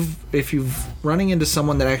 If you've running into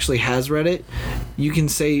someone that actually has read it, you can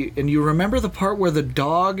say, and you remember the part where the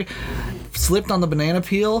dog slipped on the banana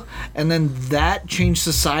peel and then that changed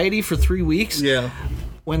society for 3 weeks? Yeah.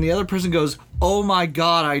 When the other person goes, "Oh my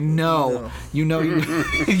God, I know."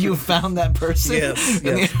 You found that person. Yes.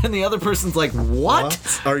 And the other person's like,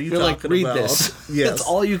 "What are you You're talking like, read about?" this. Yes. That's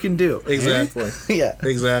all you can do. Exactly. Yeah.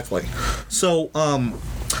 Exactly. So,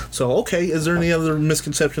 okay, is there any other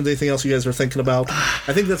misconceptions, anything else you guys are thinking about?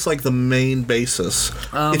 I think that's like the main basis.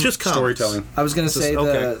 It's just storytelling. I was going to say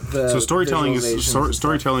so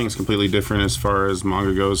storytelling is completely different as far as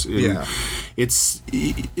manga goes. It's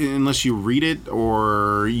unless you read it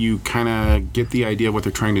or you kind of get the idea of what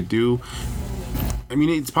they're trying to do. I mean,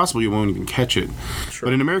 it's possible you won't even catch it. Sure.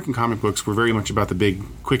 But in American comic books, we're very much about the big,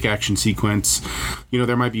 quick action sequence. You know,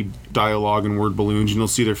 there might be dialogue and word balloons, and you'll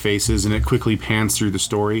see their faces, and it quickly pans through the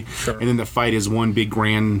story. Sure. And then the fight is one big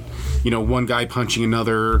grand, one guy punching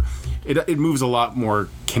another. It moves a lot more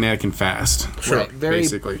kinetic and fast. Sure. Right. Very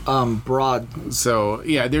basically. Broad. So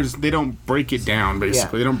yeah, they don't break it down.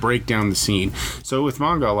 Basically, they don't break down the scene. So with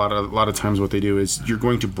manga, a lot of times what they do is you're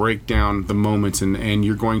going to break down the moments and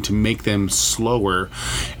you're going to make them slower,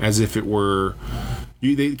 as if it were.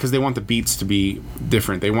 Because they want the beats to be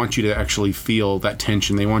different. They want you to actually feel that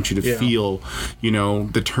tension. They want you to feel,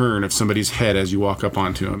 the turn of somebody's head as you walk up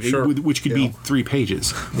onto them, which could be 3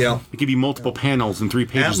 pages. Yeah, it could be multiple panels and 3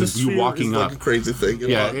 pages of you walking up. Like a crazy thing.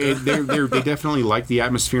 They definitely like the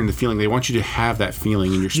atmosphere and the feeling. They want you to have that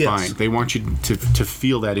feeling in your spine. Yes. They want you to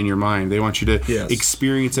feel that in your mind. They want you to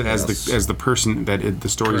experience it as the person that the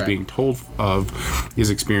story is being told of is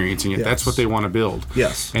experiencing it. Yes. That's what they want to build.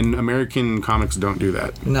 Yes, and American comics don't do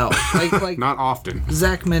that. No, like not often.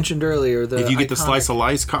 Zach mentioned earlier, if you get the slice of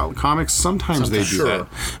life comics, sometimes they do that,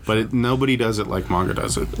 but nobody does it like manga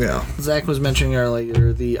does it. Yeah. Zach was mentioning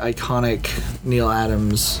earlier the iconic Neil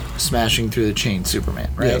Adams smashing through the chain Superman,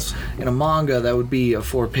 right? Yes. In a manga, that would be a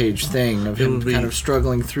 4-page thing of him kind of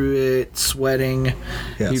struggling through it, sweating.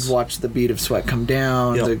 Yes. You'd watch the bead of sweat come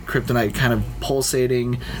down, the kryptonite kind of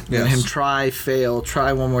pulsating, and him try, fail,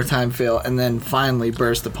 try one more time, fail, and then finally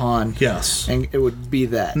burst upon. Yes. And it would be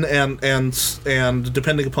that. And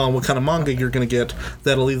depending upon what kind of manga you're going to get,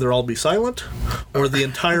 that'll either all be silent, or the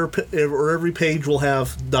entire or every page will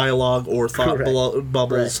have dialogue or thought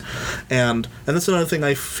bubbles. Right. And that's another thing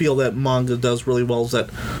I feel that manga does really well, is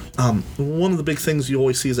that one of the big things you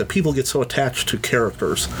always see is that people get so attached to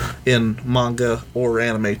characters in manga or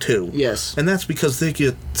anime too. Yes. And that's because they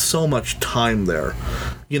get so much time there.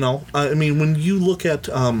 I mean, when you look at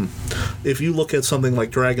if you look at something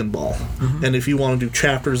like Dragon Ball, and if you want to do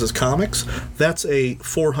chapters as comics, that's a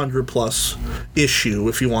 400 plus issue,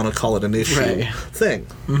 if you want to call it an issue thing.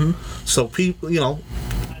 Mm-hmm. So people,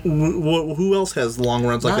 who else has long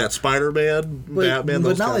runs like that? Spider-Man, Batman,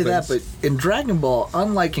 but not only that, but in Dragon Ball,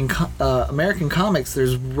 unlike in American comics,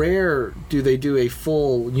 there's rare do they do a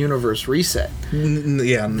full universe reset.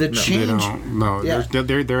 The change.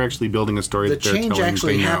 They're actually building a story. The change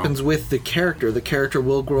actually happens with the character. The character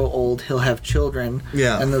will grow old. He'll have children.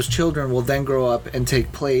 Yeah. And those children will then grow up and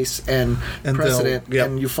take place and precedent,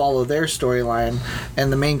 and you follow their storyline,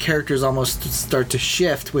 and the main characters almost start to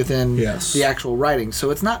shift within the actual writing. So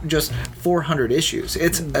it's not just 400 issues.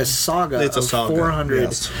 It's a saga. It's a saga. 400.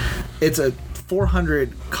 Yes. It's a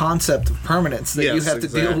 400 concept of permanence that you have to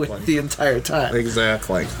deal with the entire time.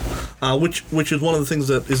 Exactly. Which is one of the things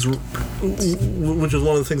that's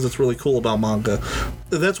really cool about manga.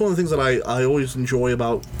 That's one of the things that I always enjoy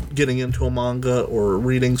about getting into a manga or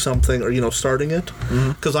reading something or starting it,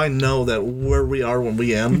 because I know that where we are when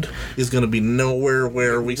we end is going to be nowhere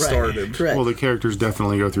where we started. Correct. Well, the characters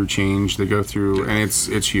definitely go through change. They go through, and it's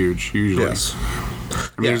huge usually. Yes.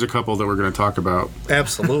 I mean, there's a couple that we're going to talk about.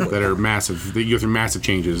 Absolutely. That are massive. They go through massive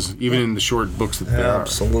changes, even in the short books that they are.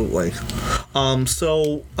 Absolutely.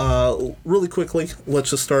 So, really quickly,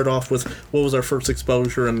 let's just start off with what was our first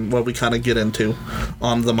exposure and what we kind of get into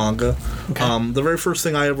on the manga. Okay. The very first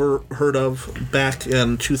thing I ever heard of back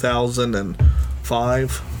in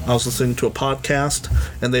 2005, I was listening to a podcast,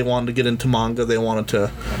 and they wanted to get into manga. They wanted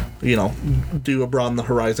to, do a Broaden the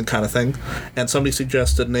Horizon kind of thing. And somebody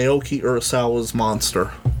suggested Naoki Urasawa's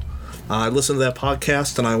Monster. I listened to that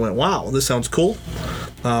podcast, and I went, wow, this sounds cool.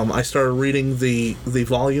 I started reading the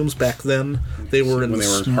volumes back then. They were when they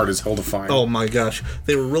were hard as hell to find. Oh my gosh,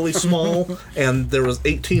 they were really small, and there was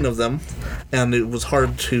 18 of them, and it was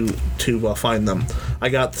hard to find them. I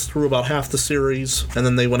got through about half the series, and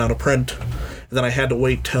then they went out of print. Then I had to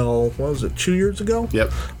wait till, 2 years ago? Yep.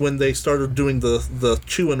 When they started doing the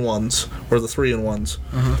 2-in-1s, or the 3-in-1s,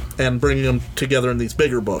 and bringing them together in these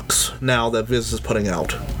bigger books, now that Viz is putting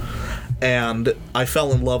out. And I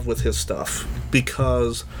fell in love with his stuff,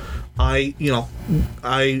 because I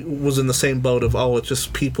was in the same boat of, it's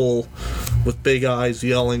just people with big eyes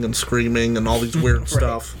yelling and screaming and all these weird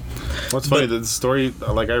stuff. What's funny, the story,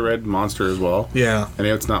 I read Monster as well. Yeah. And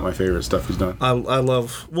it's not my favorite stuff he's done. I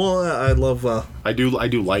love I do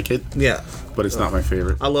like it. Yeah. But it's not my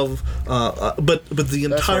favorite. I love, but the entire...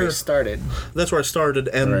 That's where it started. That's where I started,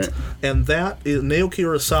 and that is, Naoki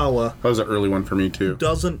Urasawa... That was an early one for me, too.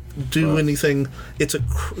 ...doesn't do anything...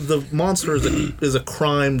 The Monster is a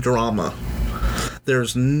crime drama.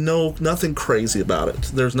 There's nothing crazy about it.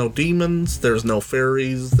 There's no demons. There's no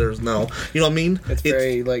fairies. There's no, you know what I mean? It's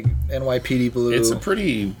very like NYPD Blue. It's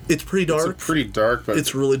pretty dark. It's pretty dark, but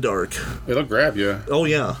it's really dark. It'll grab you. Oh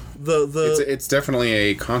yeah. It's definitely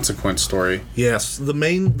a consequence story. Yes, the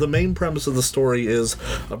main premise of the story is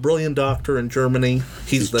a brilliant doctor in Germany.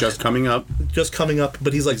 He's just coming up,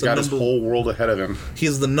 but he's got his whole world ahead of him. He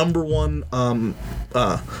is the number one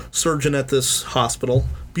surgeon at this hospital.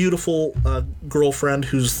 Beautiful girlfriend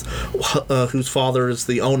whose father is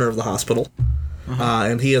the owner of the hospital.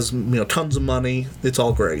 And he has tons of money. It's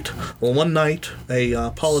all great. Well, one night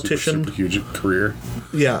a politician, super huge career.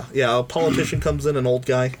 Yeah, a politician comes in, an old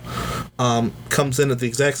guy, comes in at the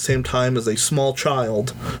exact same time as a small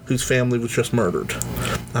child whose family was just murdered.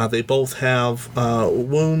 They both have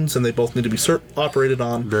wounds, and they both need to be operated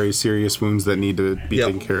on. Very serious wounds that need to be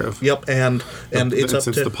taken care of. Yep, and it's up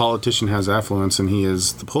since to the politician has affluence and he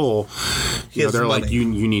is the pull, they're like, you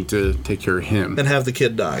need to take care of him and have the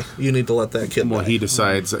kid die. You need to let that kid die. Well, he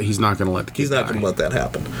decides that he's not going to let the kid die. He's not going to let that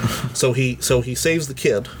happen. So he saves the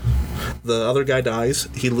kid. The other guy dies.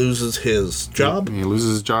 He loses his job. He loses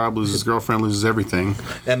his job, loses his girlfriend, loses everything.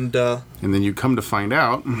 And then you come to find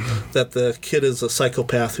out that the kid is a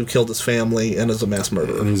psychopath who killed his family and is a mass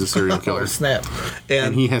murderer. And he's a serial killer. Snap.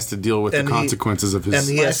 And he has to deal with the consequences of his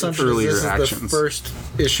earlier actions. This is the first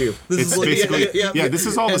issue. This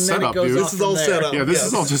is all the setup, dude. This is all set up. Yeah, this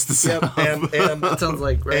is all just the setup. And that sounds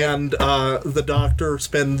like right. And the doctor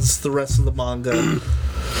spends the rest of the manga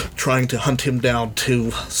trying to hunt him down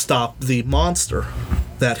to stop the monster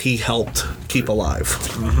that he helped keep alive.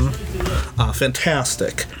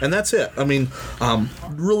 Fantastic. And that's it. I mean,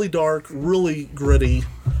 really dark, really gritty.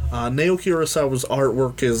 Naoki Urasawa's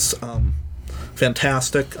artwork is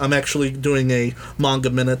fantastic. I'm actually doing a manga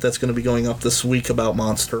minute that's going to be going up this week about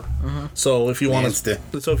Monster. So if you want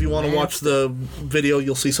to watch the video,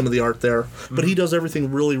 you'll see some of the art there. But he does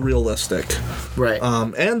everything really realistic. Right.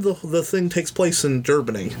 And the thing takes place in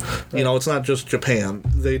Germany. Right. It's not just Japan.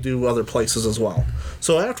 They do other places as well.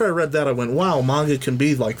 So after I read that, I went, wow, manga can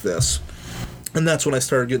be like this. And that's when I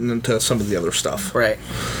started getting into some of the other stuff. Right.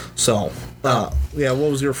 So, what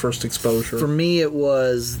was your first exposure? For me, it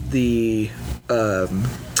was the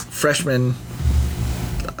freshman.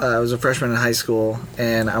 I was a freshman in high school,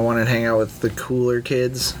 and I wanted to hang out with the cooler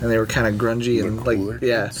kids, and they were kind of grungy and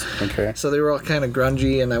kids. Okay. So they were all kind of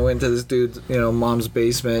grungy, and I went to this dude's, mom's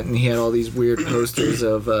basement, and he had all these weird posters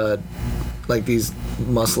of these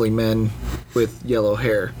muscly men with yellow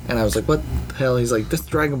hair, and I was like, what the hell? He's like, this is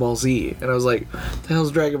Dragon Ball Z, and I was like, what the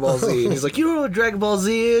hell's Dragon Ball Z? And he's like, you don't know what Dragon Ball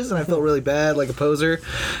Z is? And I felt really bad, like a poser,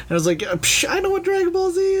 and I was like, I know what Dragon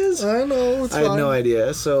Ball Z is. I know, I had no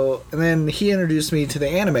idea. So, and then he introduced me to the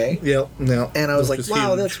anime. Yep. And I was like,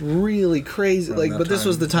 wow, that's really crazy. But this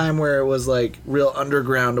was the time where it was like real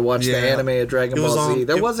underground to watch the anime of Dragon Ball Z.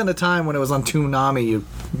 There wasn't a time when it was on Toonami, you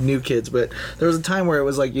new kids, but there was a time where it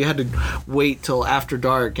was like you had to wait till after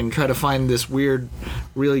dark and try to find this weird,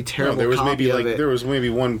 really terrible copy of it. There was maybe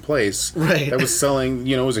one place that was selling,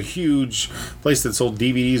 it was a huge place that sold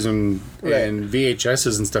DVDs and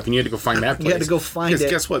VHSs and stuff, and you had to go find that place. You had to go find it.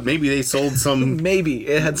 Because guess what? Maybe they sold some... Maybe.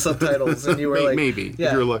 It had subtitles, and you were like... Maybe, if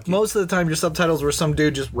you were lucky. Most of the time, your subtitles were some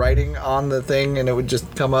dude just writing on the thing, and it would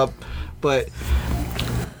just come up. But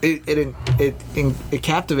it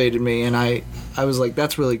captivated me, and I was like,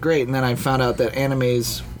 that's really great. And then I found out that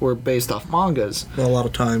animes were based off mangas. A lot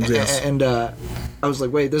of times, yes. And I was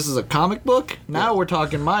like, wait, this is a comic book? Now we're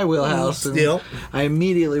talking my wheelhouse. And I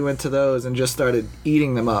immediately went to those and just started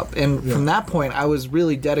eating them up. And from that point, I was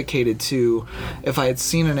really dedicated to, if I had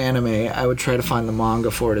seen an anime, I would try to find the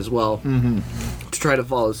manga for it as well, to try to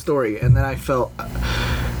follow the story. And then I felt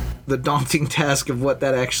the daunting task of what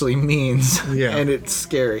that actually means. Yeah. And it's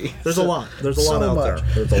scary. There's a lot. There's a lot out there.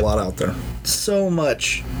 There's a lot out there. So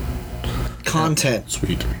much content.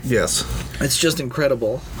 Sweet. Yes. It's just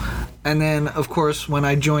incredible. And then, of course, when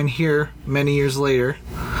I joined here many years later,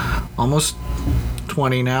 almost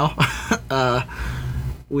 20 now,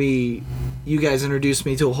 you guys introduced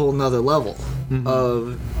me to a whole nother level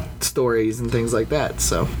of stories and things like that.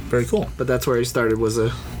 So very cool. But that's where I started, was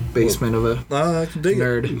a basement of a I can dig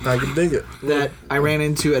nerd. I can dig it. That I ran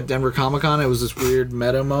into at Denver Comic Con. It was this weird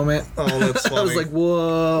meta moment. Oh, that's funny. I was like,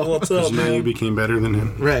 whoa. What's up, man? Now you became better than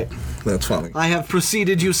him. Right. That's funny. I have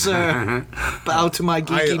preceded you, sir. Bow to my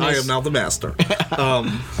geekiness. I am now the master.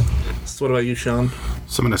 So what about you, Sean?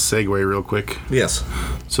 So I'm going to segue real quick. Yes.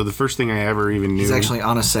 So the first thing I ever even knew... He's actually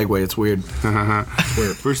on a segue. It's weird.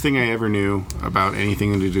 First thing I ever knew about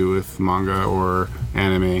anything to do with manga or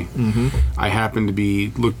anime, I happened to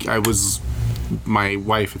be... my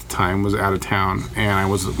wife at the time was out of town, and I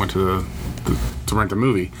went to to rent a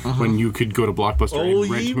movie when you could go to Blockbuster Oh,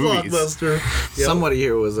 and rent ye movies. Blockbuster. Yep. Somebody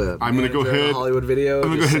here was a I'm gonna go manager of ahead. Hollywood Video. I'm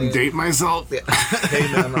gonna go just ahead and saying. date myself.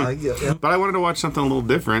 Hey, man. Yeah. But I wanted to watch something a little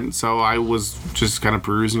different, so I was just kind of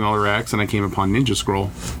perusing all the racks, and I came upon Ninja Scroll.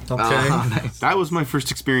 Okay. Nice. That was my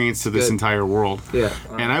first experience to this Good. entire world. Yeah.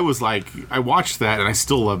 And I was like, I watched that, and I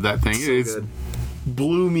still love that thing. It's good.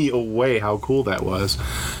 blew me away how cool that was.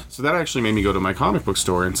 So that actually made me go to my comic book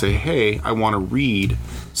store and say, hey, I want to read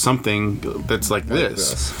something that's like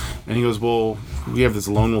this. And he goes, well, we have this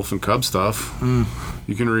Lone Wolf and Cub stuff.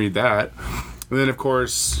 You can read that. And then, of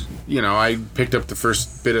course, you know, I picked up the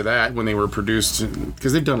first bit of that when they were produced,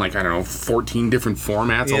 because they've done, like, I don't know, 14 different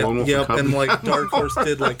formats of Lone Wolf and Cub. And like Dark Horse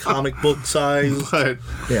did like comic book size.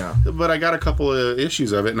 But I got a couple of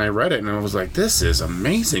issues of it, and I read it, and I was like, this is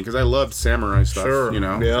amazing, because I loved samurai stuff, Sure. you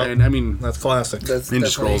know? Yeah. And, I mean, That's classic. Ninja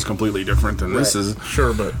Scroll is completely different than this is.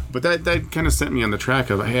 Sure, but But that kind of sent me on the track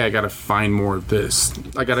of, hey, I got to find more of this.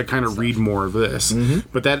 I got to kind of read more of this.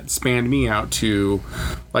 But that spanned me out to,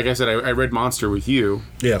 like I said, I read Monster with you,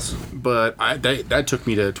 yes, but that took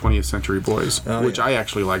me to 20th Century Boys, which I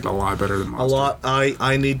actually liked a lot better than Monster. a lot.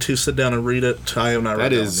 I need to sit down and read it. I have not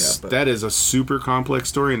read That that is one yet. But that is a super complex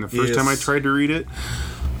story, and the first Yes. time I tried to read it,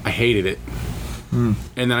 I hated it. And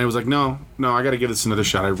then I was like, no, I got to give this another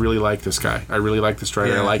shot. I really like this guy. I really like this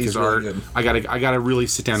writer. Yeah, I like he's his really art. good. I gotta really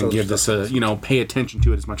sit down and give this a, pay attention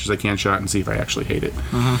to it as much as I can shot and see if I actually hate it.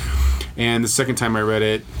 And the second time I read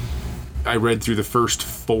it, I read through the first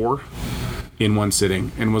 4 in one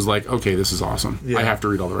sitting and was like, okay, this is awesome. Yeah. I have to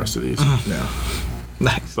read all the rest of these. yeah.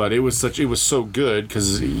 Nice. But it was so good,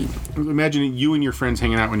 because imagine you and your friends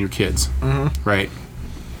hanging out when you're kids, right?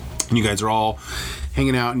 And you guys are all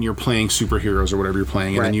hanging out and you're playing superheroes or whatever you're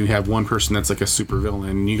playing, and then Right. you have one person that's like a supervillain,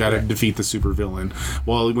 and you got to defeat the supervillain.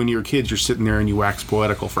 Well, when you're kids, you're sitting there and you wax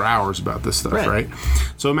poetical for hours about this stuff, right?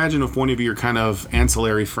 So imagine if one of your kind of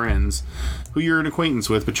ancillary friends, who you're an acquaintance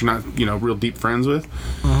with, but you're not, real deep friends with,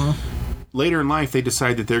 later in life they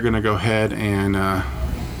decide that they're going to go ahead and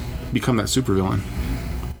become that supervillain,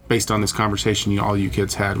 based on this conversation all you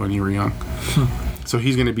kids had when you were young. So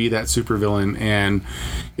he's going to be that supervillain, and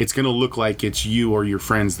it's going to look like it's you or your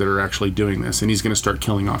friends that are actually doing this, and he's going to start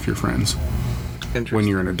killing off your friends when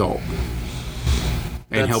you're an adult,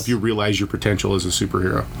 and help you realize your potential as a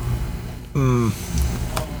superhero.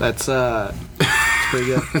 That's pretty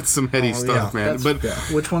good. That's some heady stuff, man. That's-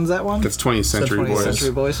 But Which one's that one? that's 20th Century 20th Boys.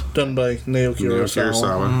 Century Boys. Done by Naoki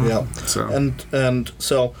Urasawa. Yeah. So And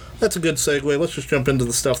so that's a good segue. Let's just jump into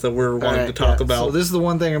the stuff that we're wanting Alright, to talk yeah. about. So this is the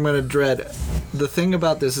one thing I'm going to dread. The thing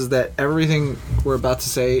about this is that everything we're about to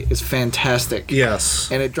say is fantastic. yes.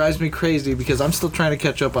 And it drives me crazy because I'm still trying to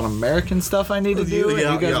catch up on American stuff I need to do, and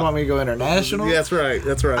Yeah, you guys yeah. want me to go international. Yeah, that's right.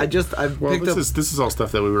 That's right. I've well, picked up. this is all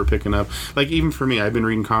stuff that we were picking up. Like, even for me, I've been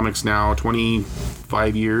reading comics now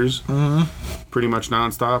 25 years, pretty much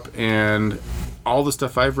nonstop, and all the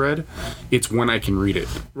stuff I've read, it's when I can read it.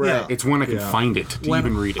 Right. It's when I can Yeah. find it to When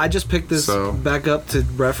even read it. I just picked this So- back up to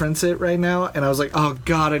reference it right now, and I was like, "Oh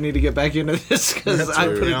God, I need to get back into this because I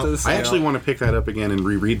put it to the I side." actually want to pick that up again and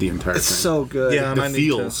reread the entire It's thing. so good. Yeah, and I the need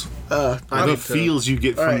to. feels. I The need to- feels you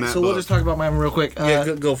get All from right, that so book. we'll just talk about mine real quick.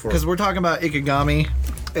 Yeah, go for it. Because we're talking about Ikigami.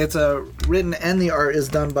 It's written and the art is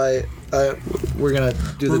done by. We're gonna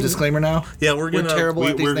do the disclaimer now. Yeah, we're We're gonna. terrible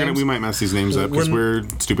at these names. we might mess these names up because we're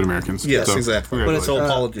stupid Americans. Yes, So, exactly. we're But gonna it's, go So ahead.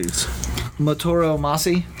 apologies. Motoro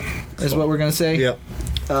Masi is what we're gonna say. Yep.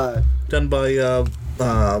 Done by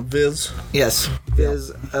Viz. Yes. Is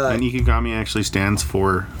and Ikigami actually stands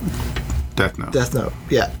for Death Note. Death Note.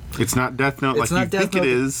 Yeah. It's not Death Note It's like not you Death think Note. it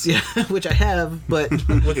is. Yeah, which I have, but Which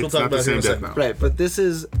we'll It's talk not the about here in same a Death second. Note. right. But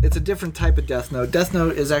it's a different type of Death Note. Death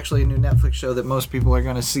Note is actually a new Netflix show that most people are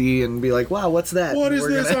gonna see and be like, "Wow, what's that?" What And is we're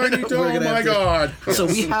this? gonna- I need to. we're Oh gonna my have to- god. So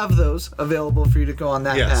we have those available for you to go on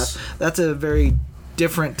that Yes. path. That's a very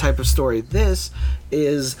different type of story. This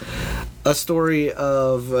is a story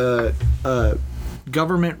of a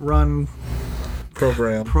government-run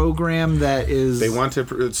program that is They want to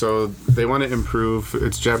improve.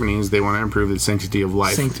 It's Japanese. They want to improve the sanctity of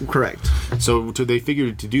life. correct. So they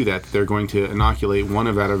figured to do that, they're going to inoculate one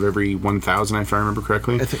out of every 1,000, if I remember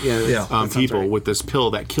correctly. I think, yeah. Yeah. that sounds People right. with this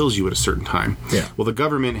pill that kills you at a certain time. Yeah. Well, the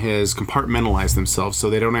government has compartmentalized themselves, so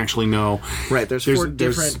they don't actually know. Right, there's four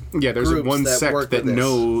different there's groups one that sect work that with this.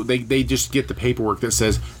 know they just get the paperwork that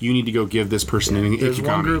says you need to go give this person an There's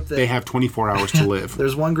one ikigami. group that- They have 24 hours to live.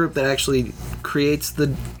 There's one group that actually creates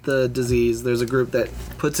the disease. There's a group that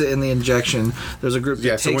puts it in the injection. There's a group that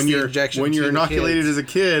Yeah, takes so when the you're injection. when to you're the inoculated kids. as a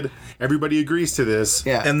kid everybody agrees to this.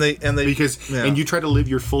 Yeah. And they And you try to live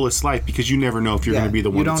your fullest life because you never know if you're Yeah. going to be the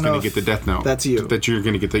You one don't that's going know to get the death note. that's you. That you're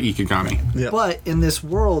going to get the ikigami. Yeah. But in this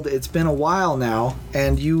world, it's been a while now,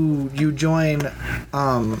 and you join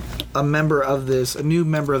a new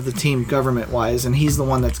member of the team, government-wise, and he's the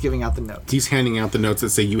one that's giving out the notes. He's handing out the notes that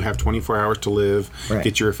say you have 24 hours to live, Right.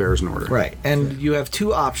 get your affairs in order. Right, and you have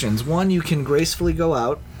two options. One, you can gracefully go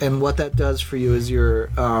out, and what that does for you is your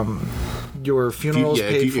funeral's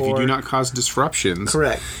paid If you for. do not cause disruptions,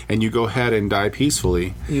 Correct. and you go ahead and die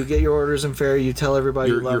peacefully, You get your orders in fair. You tell everybody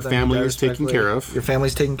Your- you love your them. family you die is taken respectfully. care of. Your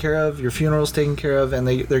family's taken care of. Your funeral's taken care of, and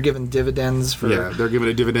they're given dividends for. yeah, they're given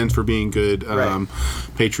a dividend for being good, Right.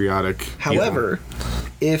 patriotic. people. However,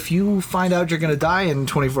 if you find out you're going to die in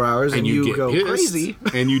 24 hours and you get go pissed, crazy,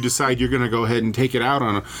 and you decide you're going to go ahead and take it out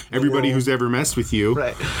on everybody world. who's ever messed with you,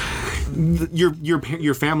 right?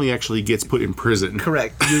 your family actually gets put in prison.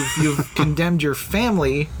 Correct. You've condemned your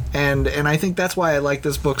family, and I think that's why I like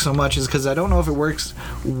this book so much, is because I don't know if it works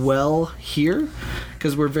well here,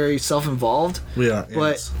 because we're very self-involved. Yeah,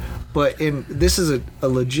 But yes. this is a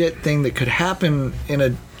legit thing that could happen in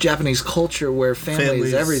a Japanese culture where family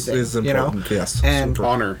is everything. is you know, important, yes. and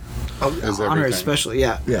Honor is honor everything. especially,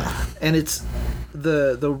 yeah. Yeah. And it's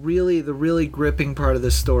the really gripping part of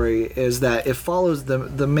this story is that it follows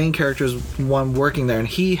the main character's one working there, and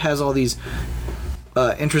he has all these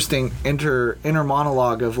interesting inner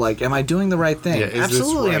monologue of like, am I doing the right thing? Yeah, is this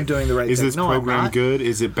Absolutely, right? I'm doing the right Is thing. this No, I'm program not. good?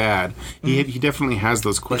 Is it bad? He definitely has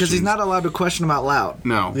those questions. Because he's not allowed to question them out loud.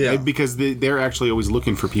 No, Yeah. because they're actually always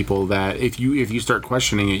looking for people that if you start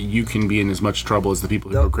questioning it, you can be in as much trouble as the people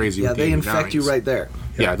who go crazy. Yeah, with they the infect you Ikigami's. right there.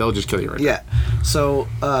 Yeah, they'll just kill you right there. Yeah. So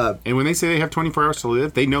And when they say they have 24 hours to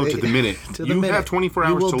live, they know to the minute. to the you minute, have 24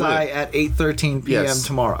 hours you will to die live. at 8:13 p.m. Yes.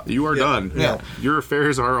 tomorrow. You are done. Yeah. Your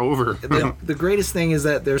affairs are over. The greatest thing is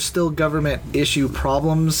that there's still government issue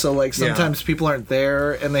problems, so like sometimes people aren't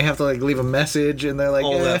there and they have to like leave a message, and they're like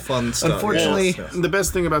All that fun stuff. Unfortunately, Yes. The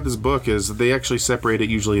best thing about this book is they actually separate it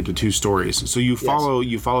usually into two stories. So you follow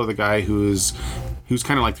the guy who's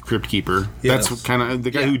kind of like the crypt keeper. Yes. That's kind of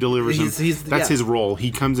the guy Yeah. who delivers He's- them. he's- That's yeah. his role. He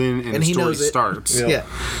comes in and the he story knows it. starts. yeah.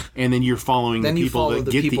 And then you're following Then the you people follow that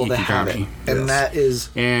the get people the that have it, ikigami. and that is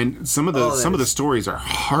And some of Oh, the that is- stories are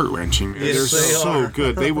heart wrenching. Yes, They're they so are.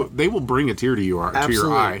 good. They will bring a tear to your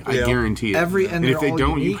Absolutely. eye. I Yeah. guarantee it. And and if they're they all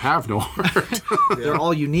don't, you unique. have no heart. they're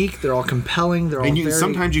all unique. They're all compelling. They're all And very.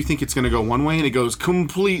 sometimes you think it's going to go one way and it goes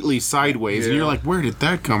completely sideways, and Yeah. you're like, "Where did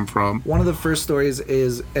that come from?" One of the first stories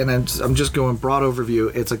is, and I'm just going broad overview.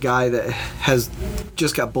 It's a guy that has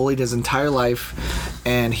just got bullied his entire life,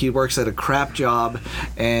 and he works at a crap job,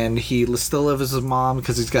 and he still lives with his mom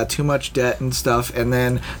because he's got too much debt and stuff. And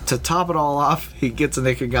then to top it all off, he gets an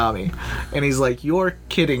ikigami, and he's like, "You're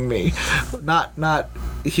kidding me!"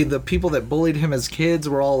 The people that bullied him as kids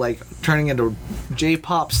were all like turning into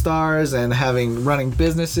J-pop stars and running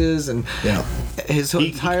businesses, and Yeah. his He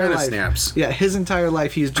entire kinda life. snaps. Yeah, his entire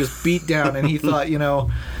life he's just beat down, and he thought,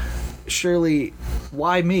 surely,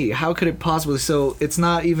 why me? How could it possibly? So it's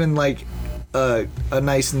not even like a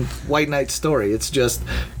nice white knight story. It's just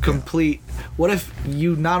complete. What if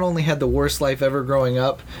you not only had the worst life ever growing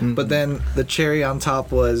up, but then the cherry on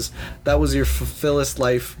top was that was your fulfillest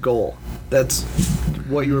life goal. That's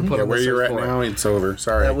what you were put on Where this you're earth at for. now, it's over.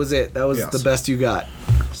 Sorry. That was it. That was Yes. the best you got.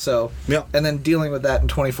 So, Yep. and then dealing with that in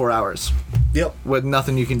 24 hours Yep. with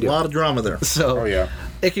nothing you can do. A lot of drama there. So, Oh yeah.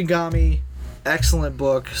 Ikigami, excellent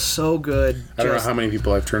book, so good. I don't know how many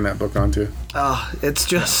people I've turned that book on to. It's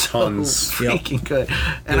just so Tons. freaking good.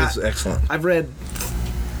 And It is excellent. I've read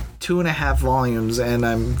 2.5 volumes, and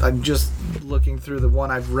I'm just looking through the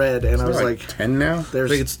one I've read, and I was like, 10 now. I there's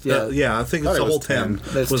think it's I think Thought it's it the was whole 10. 10.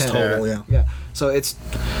 There's was 10. total, yeah. yeah. So it's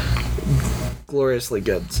gloriously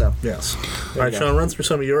good. So Yes. All right, Sean, run through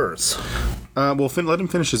some of yours. Well, let him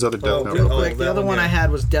finish his other Death Note. real Oh, quick, the that other one, one yeah. I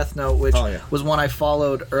had was Death Note, which Oh, yeah. was one I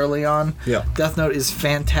followed early on. Yeah. Death Note is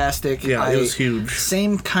fantastic. Yeah, it was huge.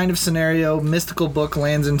 Same kind of scenario. Mystical book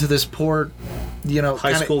lands into this poor,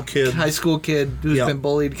 High school kid who's Yeah. been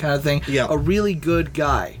bullied, kind of thing. Yeah. A really good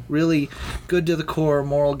guy, really good to the core,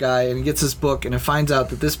 moral guy, and he gets this book, and it finds out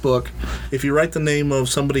that this book, If you write the name of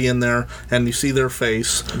somebody in there and you see their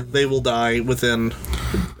face, they will die within.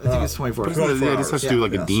 I think it's 24 hours. Yeah, this has to do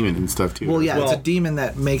like a Yes. demon and stuff too. Well, yeah, it's Well, a demon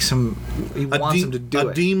that makes him. He wants him to do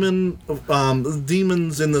it. Demon.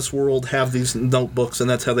 Demons in this world have these notebooks, and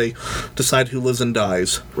that's how they decide who lives and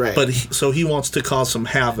dies. Right. But so he wants to cause some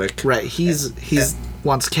havoc. Right. He's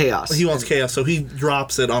wants chaos. He wants chaos, so he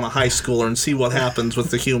drops it on a high schooler and see what happens with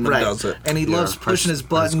the human right. does it. And he loves pushing his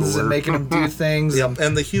buttons and making him do things. Yep.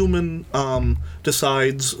 And the human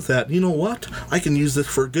decides that, you know what, I can use this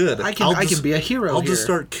for good. I can be a hero. I'll just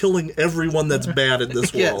start killing everyone that's bad in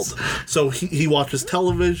this Yes. world. So he watches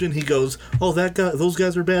television. He goes, oh, those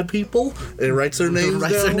guys are bad people. And he writes their names down.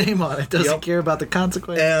 Writes their name on it. Doesn't care about the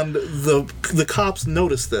consequences. And the cops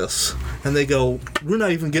notice this, and they go, we're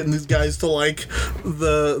not even getting these guys to like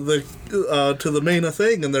to the main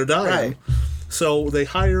thing, and they're dying. Right. So they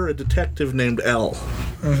hire a detective named L.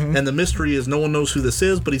 And the mystery is no one knows who this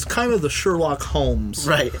is, but he's kind of the Sherlock Holmes.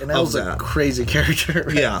 Right, and L's a crazy character.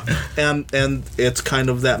 Right? Yeah, and it's kind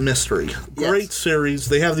of that mystery. Yes. Great series.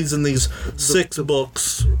 They have these in these 6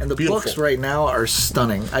 books. And the Beautiful. books right now are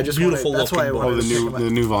stunning. I just Beautiful that's why I looking wanted to the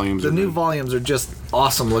new volumes. The new volumes are just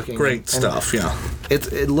awesome looking. Great and stuff, yeah.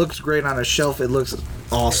 It looks great on a shelf. It looks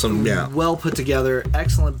Awesome, yeah. well put together.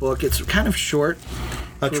 Excellent book. It's kind of short.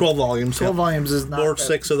 12 volumes. 12 volumes is not... Or that-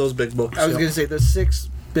 6 of those big books. I was going to say, there's 6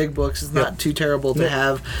 big books. It's not too terrible to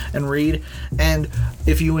have and read. And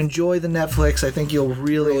if you enjoy the Netflix, I think you'll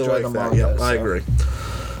really enjoy the manga. Yeah, so. I agree.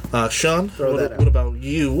 Sean, that out. what about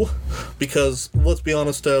you? Because, let's be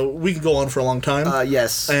honest, we can go on for a long time.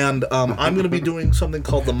 Yes. And I'm going to be doing something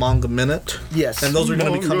called the Manga Minute. Yes. And those are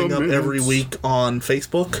going to be Manga coming up every Minutes. week on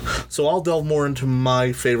Facebook. So I'll delve more into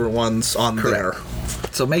my favorite ones on there.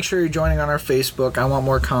 So make sure you're joining on our Facebook. I want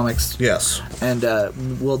more comics. Yes. And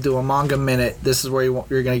we'll do a Manga Minute. This is where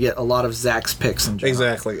you're going to get a lot of Zach's picks. And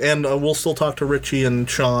Exactly. And we'll still talk to Richie and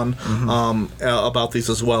Sean about these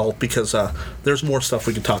as well, because there's more stuff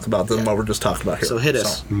we can talk about than what we're just talking about here. So hit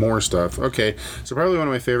us. More stuff. Okay, so probably one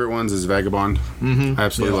of my favorite ones is Vagabond. I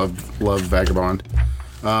absolutely love Vagabond.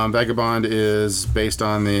 Vagabond is based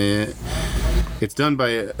on it's done by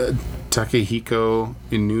Takehiko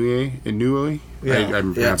Inoue. Yeah.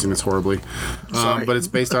 I'm pronouncing this horribly. Sorry. But it's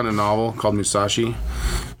based on a novel called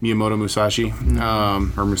Miyamoto Musashi.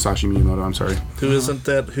 Or Musashi Miyamoto, I'm sorry. Who isn't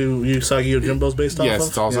that who Usagi Yojimbo's based off of? Yes,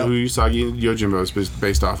 it's also who Usagi Yojimbo is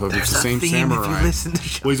based off of. It's the same samurai. If you listen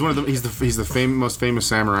to Well, he's one of the he's the most famous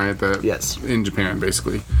samurai in Japan,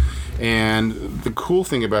 basically. And the cool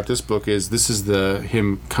thing about this book is this is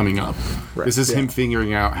him coming up. Right. This is him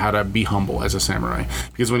figuring out how to be humble as a samurai.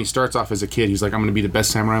 Because when he starts off as a kid, he's like, I'm going to be the best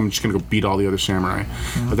samurai. I'm just going to go beat all the other samurai.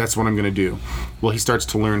 But that's what I'm going to do. Well, he starts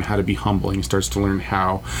to learn how to be humble. And he starts to learn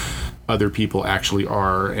how other people actually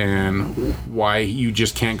are and why you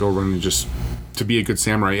just can't go run and just... To be a good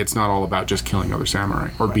samurai, it's not all about just killing other samurai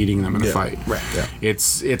or beating them in a fight. Right. Yeah.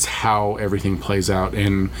 It's how everything plays out.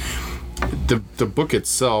 And the book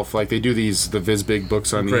itself, like they do the Vizbig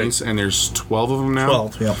books on these, and there's 12 of them now.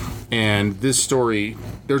 12, yeah. And this story,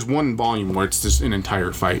 there's one volume where it's just an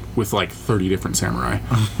entire fight with like 30 different samurai.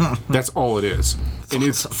 That's all it is. And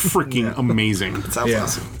it's freaking amazing. Sounds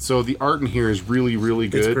awesome. So the art in here is really, really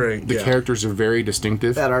good. It's great, The characters are very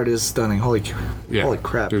distinctive. That art is stunning. Holy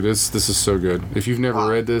crap. Dude, this is so good. If you've never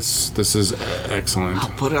read this is excellent.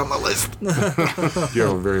 I'll put it on the list. You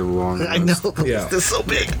have a very long list. I know. The Yeah. list is so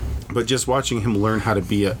big. But just watching him learn how to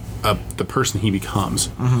be the person he becomes.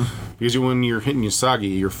 Because when you're hitting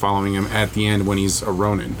Usagi, you're following him at the end when he's a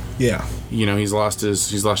Ronin. Yeah. You know, he's lost his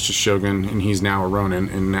shogun and he's now a Ronin,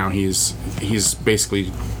 and now he's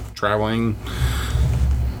basically traveling.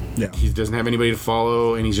 Yeah. He doesn't have anybody to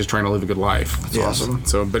follow, and he's just trying to live a good life. That's awesome.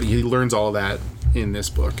 So, but he learns all of that in this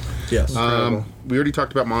book. Yes. We already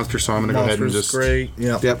talked about Monster, so I'm going to go ahead and Monster's just great.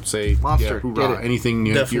 Yeah. say, Monster, yeah, hoorah. get it. Anything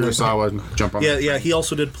new Definitely. Urasawa, jump on that. Yeah. He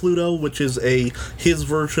also did Pluto, which is his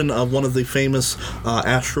version of one of the famous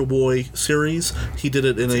Astro Boy series. He did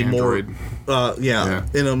it in Android.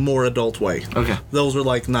 in a more adult way. Okay. Those are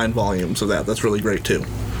like 9 volumes of that. That's really great too.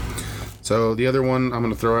 So the other one I'm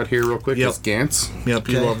going to throw out here real quick is Gantz. Yep,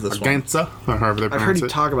 you Okay. love this one. Gantza, or however they I've pronounce heard you it.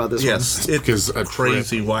 talk about this Yes, one. it's Because a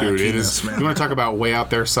crazy trip, wackiness, dude, it is. man. You want to talk about way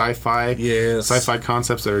out there sci-fi? Yes. Sci-fi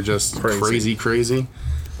concepts that are just Crazy. crazy.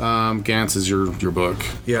 Gantz is your book.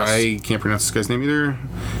 Yes. I can't pronounce this guy's name either.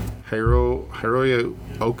 Hiroya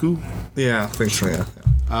Oku. Yeah, I think so. Yeah.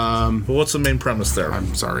 But what's the main premise there?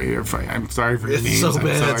 I'm sorry I'm sorry for your It's names. so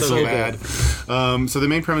bad, I'm it's so so bad. So the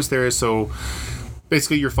main premise there is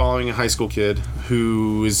basically you're following a high school kid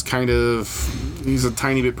who is he's a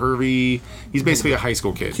tiny bit pervy. He's basically a high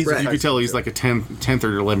school kid. He's a You high could tell school he's like a 10th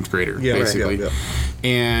or 11th grader, Yeah, right, basically. yeah.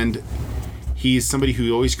 And he's somebody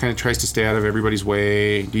who always kind of tries to stay out of everybody's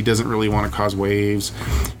way. He doesn't really want to cause waves.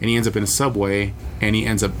 And he ends up in a subway, and he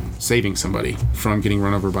ends up saving somebody from getting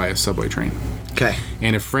run over by a subway train. Okay.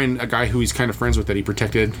 And a guy who he's kind of friends with that he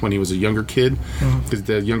protected when he was a younger kid, because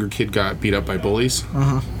the younger kid got beat up by bullies.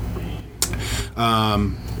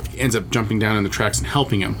 Ends up jumping down in the tracks and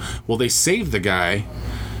helping him. Well, they save the guy,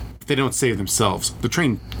 but they don't save themselves. The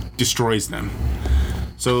train destroys them.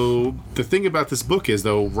 So the thing about this book is,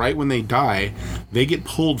 though, right when they die, they get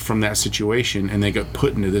pulled from that situation and they get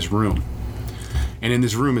put into this room. And in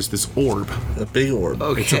this room is this orb. A big orb.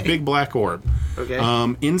 Okay. It's a big black orb. Okay.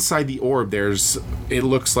 Inside the orb, it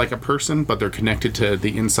looks like a person, but they're connected to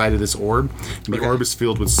the inside of this orb. And the orb is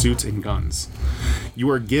filled with suits and guns. You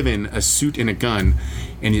are given a suit and a gun,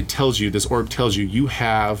 and this orb tells you, you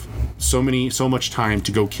have so much time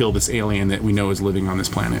to go kill this alien that we know is living on this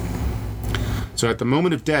planet. So at the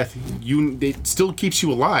moment of death, it still keeps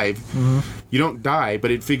you alive. Mm-hmm. You don't die, but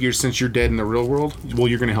it figures since you're dead in the real world, well,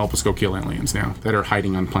 you're going to help us go kill aliens now that are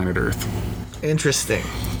hiding on planet Earth. Interesting.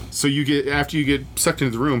 So after you get sucked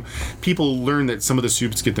into the room, people learn that some of the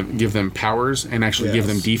suits give them powers and actually give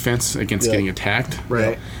them defense against getting attacked.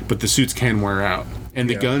 Right. But the suits can wear out. And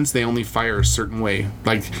the guns, they only fire a certain way.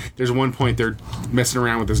 Like, there's one point they're messing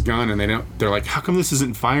around with this gun, and they're like, how come this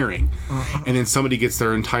isn't firing? And then somebody gets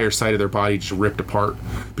their entire side of their body just ripped apart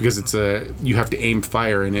because you have to aim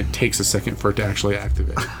fire, and it takes a second for it to actually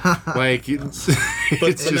activate. Like, it's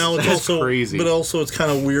also crazy. But also, it's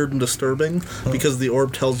kind of weird and disturbing because the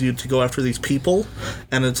orb tells you to go after these people,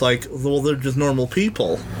 and it's like, well, they're just normal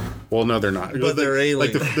people. Well, no, they're not. But they're aliens.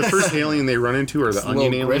 Like, the first alien they run into are the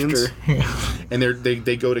onion aliens. And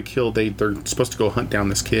they go to kill. They're supposed to go hunt down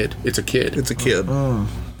this kid. It's a kid. Well,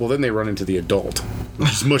 then they run into the adult,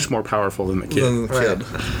 which is much more powerful than the kid.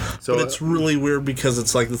 So but it's really weird because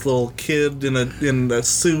it's like this little kid in a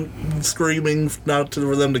suit screaming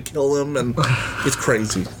for them to kill him, and it's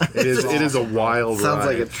crazy. It is a wild ride. Sounds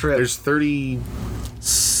like a trip. There's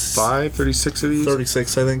 36 of these.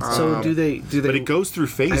 36, I think. So do they? But it goes through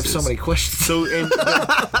phases. I have so many questions. So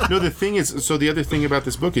the thing is, so the other thing about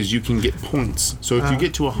this book is you can get points. So if you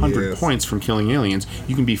get to 100 points from killing aliens,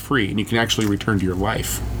 you can be free and you can actually return to your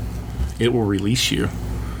life. It will release you.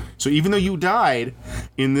 So even though you died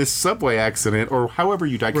in this subway accident, or however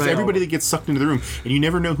you died, because everybody that gets sucked into the room, and you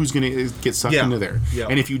never know who's going to get sucked into there. Yeah.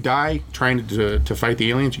 And if you die trying to fight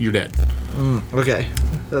the aliens, you're dead. Okay.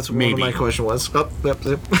 That's what my question was.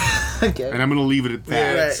 Okay. And I'm going to leave it at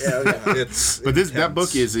that. Yeah. That book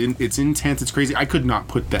it's intense. It's crazy. I could not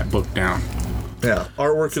put that book down. Yeah,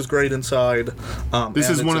 artwork is great inside. This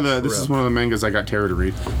is one of the mangas I got Tara to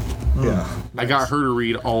read. Yeah, I got her to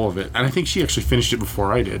read all of it, and I think she actually finished it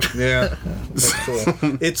before I did. Yeah, that's cool.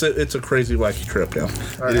 It's a crazy wacky trip. Yeah,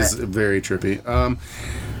 it is very trippy.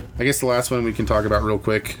 I guess the last one we can talk about real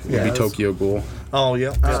quick would be Tokyo Ghoul. Oh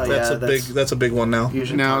yeah, that's a big one now.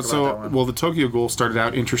 The Tokyo Ghoul started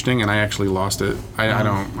out interesting, and I actually lost it.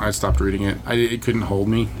 I stopped reading it. It couldn't hold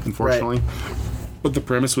me, unfortunately. Right. But the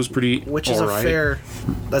premise was pretty that's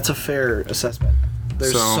a fair assessment.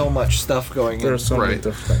 There's so much stuff going on. There's so many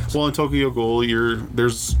different things. Well, in Tokyo Ghoul,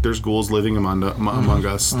 there's ghouls living among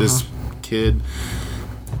us. This kid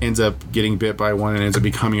ends up getting bit by one and ends up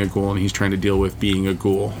becoming a ghoul, and he's trying to deal with being a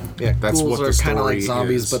ghoul. Yeah, that's ghouls what the story are kind of like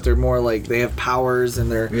zombies, but they're more like they have powers,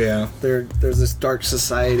 and there's this dark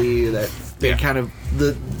society that they kind of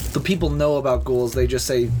the people know about ghouls. They just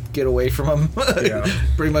say get away from them.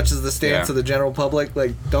 Pretty much is the stance of the general public.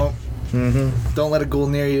 Like don't let a ghoul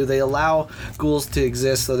near you. They allow ghouls to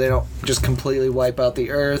exist so they don't just completely wipe out the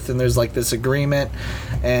earth, and there's like this agreement,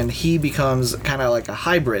 and he becomes kind of like a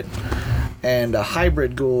hybrid. And a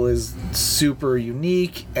hybrid ghoul is super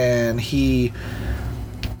unique, and he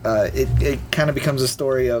it kind of becomes a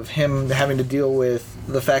story of him having to deal with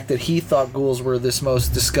the fact that he thought ghouls were this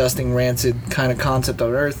most disgusting, rancid kind of concept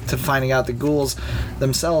on Earth, to finding out the ghouls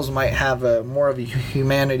themselves might have more of a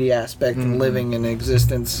humanity aspect in living in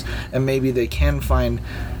existence, and maybe they can find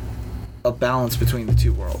a balance between the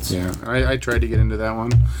two worlds. Yeah, I tried to get into that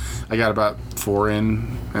one. I got about 4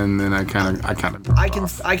 in, and then I kind of I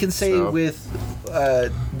can say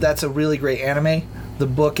that's a really great anime. The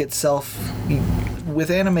book itself, with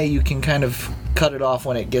anime, you can kind of cut it off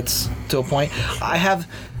when it gets to a point.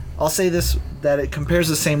 I'll say this, that it compares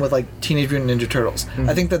the same with like Teenage Mutant Ninja Turtles.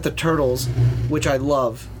 I think that the Turtles, which I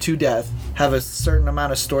love to death, have a certain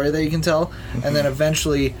amount of story that you can tell, and then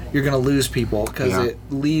eventually you're going to lose people because it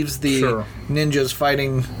leaves the ninjas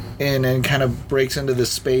fighting in and kind of breaks into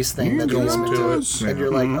this space thing that goes into it. And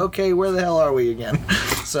you're like, okay, where the hell are we again?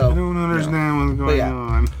 So I don't understand what's going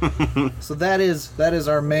on. So that is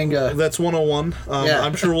our manga. That's 101.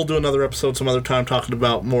 I'm sure we'll do another episode some other time talking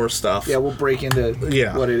about more stuff. Yeah, we'll break into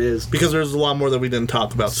what it is. Because there's a lot more that we didn't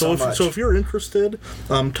talk about. So if you're interested,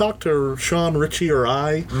 talk to Sean, Richie, or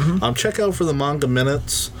I. Check out for the Manga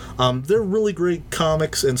Minutes. They're really great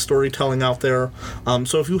comics and storytelling out there.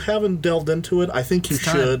 So if you haven't delved into it, I think you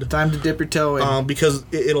should. Time to dip your toe in. Because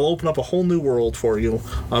it'll open up a whole new world for you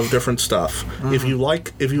of different stuff. If you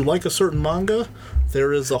like a certain manga,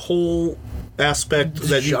 there is a whole aspect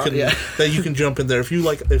that you can Yeah. that you can jump in there. If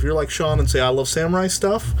you're like Sean and say I love samurai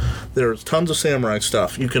stuff, there's tons of samurai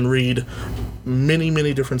stuff. You can read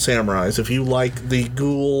many different samurais. If you like the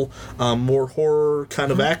ghoul, more horror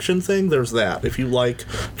kind of action thing, there's that. If you like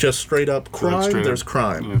just straight up crime, there's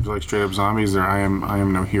crime. Yeah, like straight up zombies, there I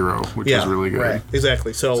am no hero, which is really good. Right.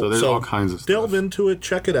 Exactly. So there's all kinds of stuff. Delve into it,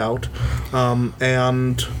 check it out,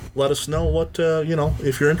 and let us know what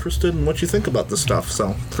if you're interested and what you think about this stuff.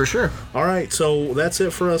 So For sure. all right, so that's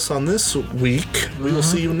it for us on this week. We will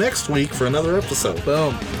see you next week for another episode.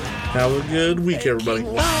 Boom. Have a good week, everybody.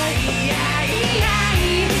 Bye.